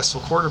super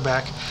successful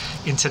quarterback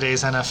in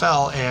today's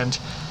NFL, and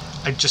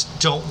I just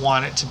don't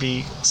want it to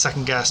be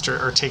second guessed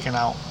or taken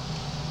out.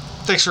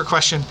 Thanks for a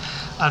question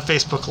on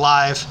Facebook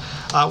Live.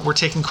 We're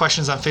taking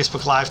questions on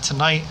Facebook Live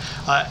tonight.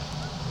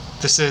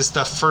 This is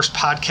the first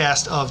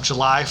podcast of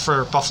July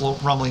for Buffalo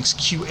Rumblings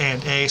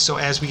Q&A. So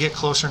as we get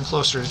closer and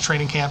closer to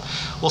training camp,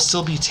 we'll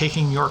still be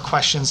taking your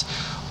questions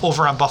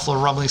over on Buffalo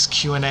Rumblings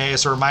Q&A.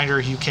 As a reminder,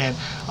 you can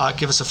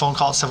give us a phone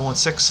call at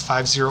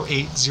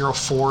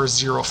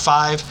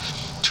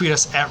 716-508-0405. Tweet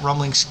us at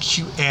Rumblings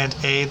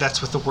Q&A.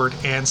 That's with the word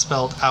 "and"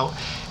 spelled out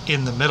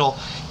in the middle.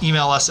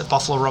 Email us at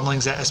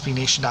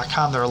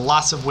buffalorumblings@sbnation.com. There are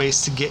lots of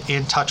ways to get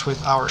in touch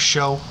with our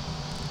show.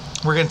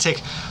 We're going to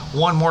take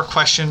one more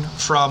question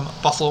from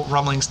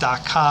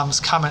BuffaloRumblings.com's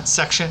comment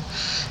section.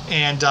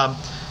 And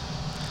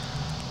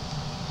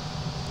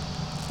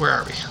where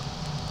are we?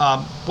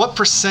 What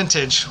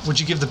percentage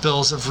would you give the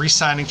Bills of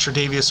re-signing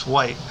Tre'Davious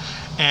White?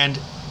 And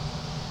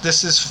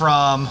this is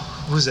from,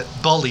 who is it?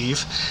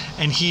 Believe.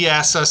 And he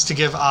asked us to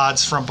give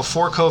odds from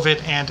before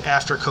COVID and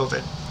after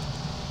COVID.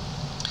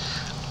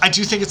 I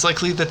do think it's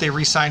likely that they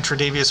re-sign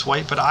Tre'Davious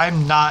White, but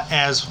I'm not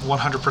as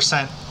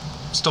 100%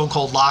 stone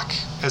cold lock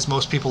as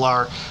most people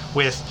are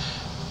with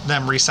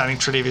them re-signing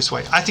Tre'Davious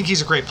White. I think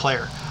he's a great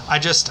player.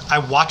 I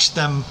watched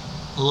them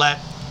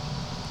let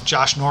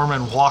Josh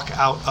Norman walk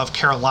out of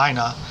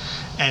Carolina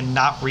and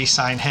not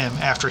re-sign him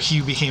after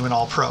he became an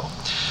All-Pro.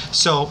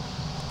 So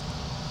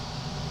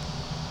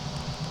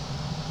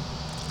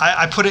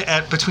I put it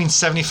at between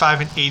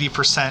 75 and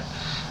 80%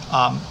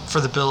 for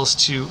the Bills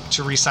to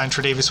re-sign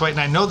Tre'Davious White. And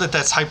I know that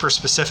that's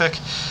hyper-specific,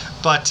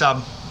 but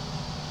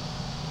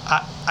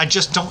I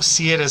just don't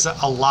see it as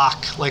a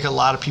lock like a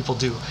lot of people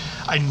do.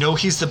 I know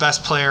he's the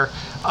best player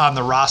on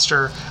the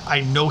roster.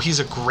 I know he's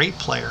a great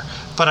player,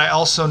 but I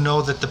also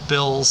know that the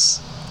Bills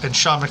and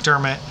Sean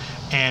McDermott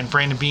and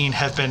Brandon Beane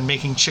have been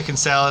making chicken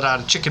salad out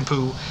of chicken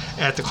poo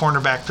at the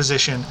cornerback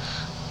position,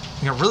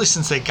 really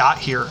since they got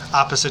here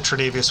opposite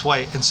Tre'Davious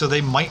White. And so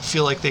they might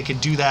feel like they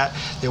could do that.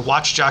 They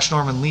watched Josh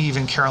Norman leave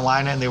in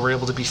Carolina, and they were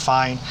able to be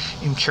fine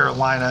in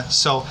Carolina.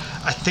 So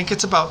I think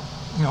it's about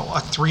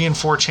a 3 in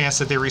 4 chance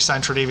that they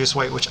re-sign Tre'Davious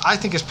White, which I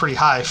think is pretty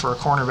high for a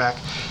cornerback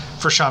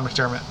for Sean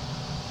McDermott.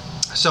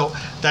 So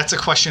that's a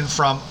question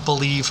from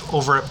Believe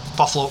over at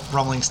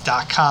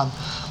BuffaloRumblings.com.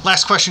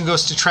 Last question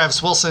goes to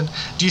Travis Wilson.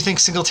 Do you think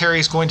Singletary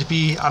is going to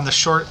be on the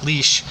short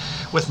leash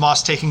with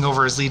Moss taking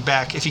over as lead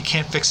back if he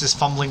can't fix his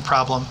fumbling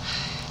problem?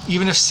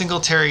 Even if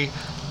Singletary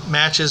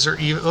matches or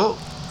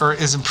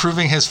is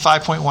improving his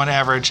 5.1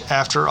 average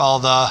after all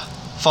the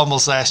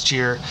fumbles last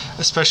year,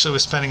 especially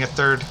with spending a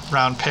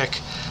third-round pick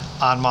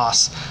on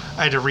Moss.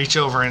 I had to reach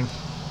over and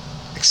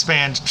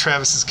expand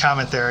Travis's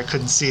comment there. I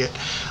couldn't see it.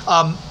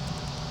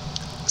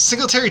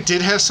 Singletary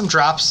did have some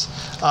drops,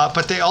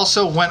 but they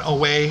also went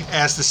away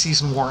as the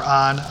season wore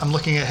on. I'm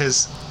looking at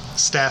his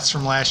stats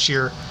from last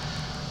year.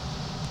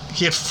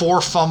 He had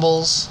 4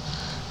 fumbles.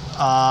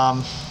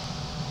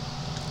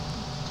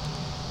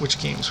 Which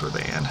games were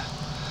they in?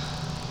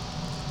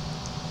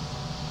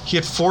 He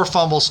had 4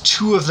 fumbles.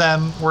 2 of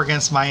them were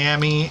against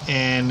Miami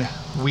in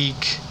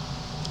week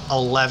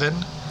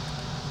 11.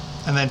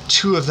 And then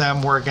 2 of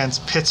them were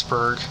against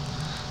Pittsburgh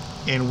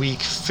in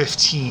week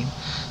 15.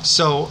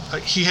 So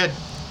he had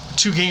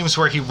 2 games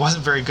where he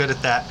wasn't very good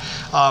at that.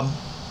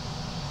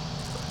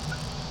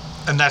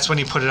 And that's when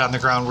he put it on the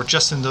ground, were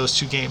just in those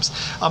 2 games.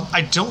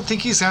 I don't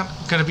think he's going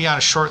to be on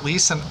a short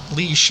leash,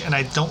 and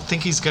I don't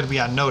think he's going to be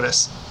on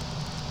notice.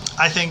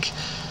 I think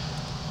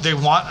they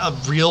want a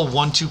real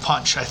 1-2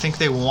 punch. I think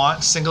they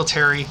want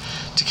Singletary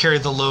to carry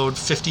the load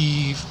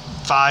 55%,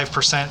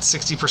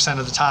 60%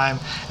 of the time,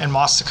 and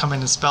Moss to come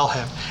in and spell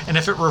him. And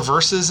if it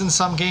reverses in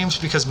some games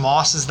because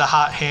Moss is the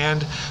hot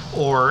hand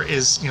or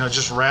is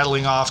just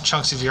rattling off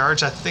chunks of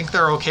yards, I think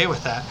they're okay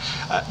with that.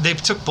 They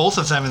took both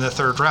of them in the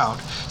 3rd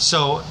round,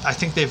 so I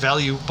think they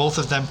value both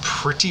of them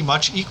pretty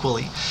much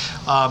equally.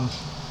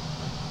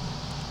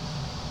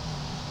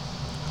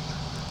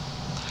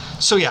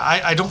 So yeah,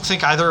 I don't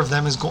think either of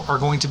them are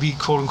going to be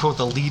quote unquote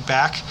the lead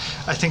back.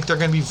 I think they're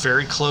going to be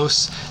very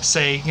close,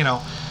 say,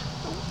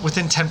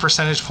 within 10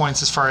 percentage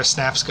points as far as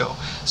snaps go.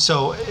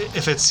 So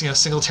if it's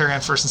Singletary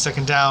on 1st and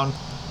 2nd down,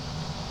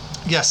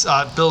 yes,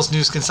 Bills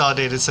News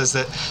Consolidated says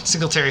that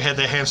Singletary had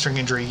that hamstring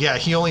injury. Yeah,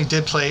 he only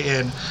did play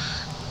in,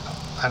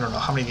 I don't know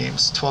how many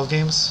games, 12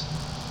 games?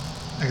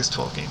 I guess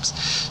 12 games.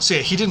 So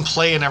yeah, he didn't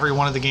play in every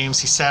one of the games.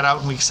 He sat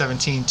out in week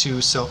 17 too.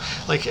 So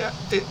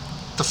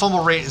the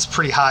fumble rate is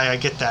pretty high. I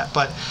get that,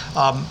 but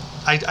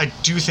I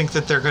do think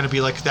that they're going to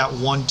be like that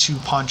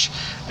 1-2 punch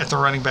at the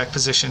running back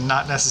position,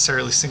 not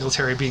necessarily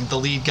Singletary being the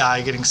lead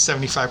guy getting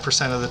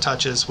 75% of the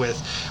touches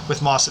with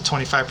Moss at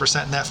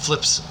 25%, and that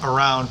flips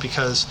around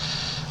because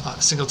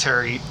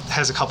Singletary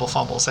has a couple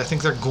fumbles. I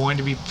think they're going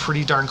to be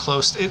pretty darn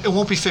close. It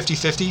won't be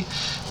 50-50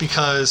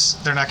 because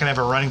they're not going to have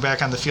a running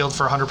back on the field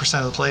for 100%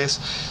 of the plays,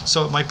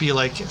 so it might be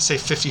like, say,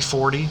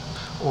 50-40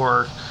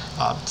 or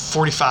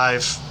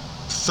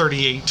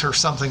 45-38 or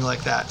something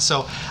like that.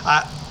 So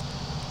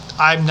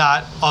I'm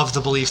not of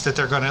the belief that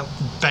they're going to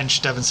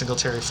bench Devin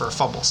Singletary for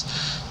fumbles.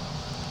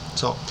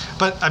 So,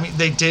 but I mean,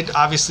 they did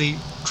obviously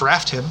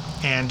draft him,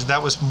 and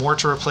that was more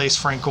to replace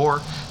Frank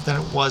Gore than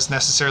it was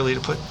necessarily to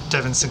put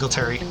Devin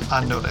Singletary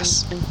on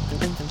notice.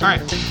 All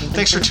right,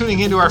 thanks for tuning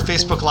into our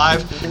Facebook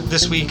Live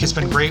this week. It's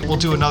been great. We'll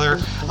do another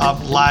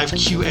live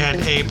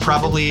Q&A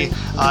probably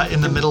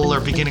in the middle or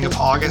beginning of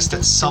August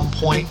at some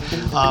point.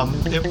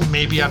 It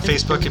may be on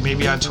Facebook, it may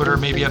be on Twitter,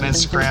 maybe on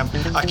Instagram.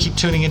 Keep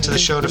tuning into the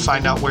show to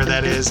find out where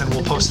that is, and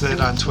we'll post it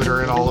on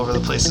Twitter and all over the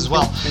place as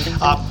well.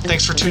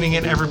 Thanks for tuning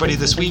in, everybody,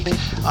 this week.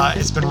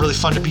 It's been really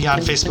fun to be on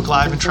Facebook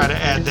Live and try to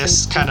add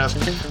this kind of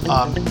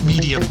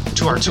medium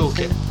to our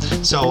toolkit.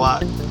 So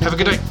have a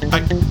good night.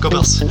 Bye. Go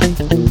Bills.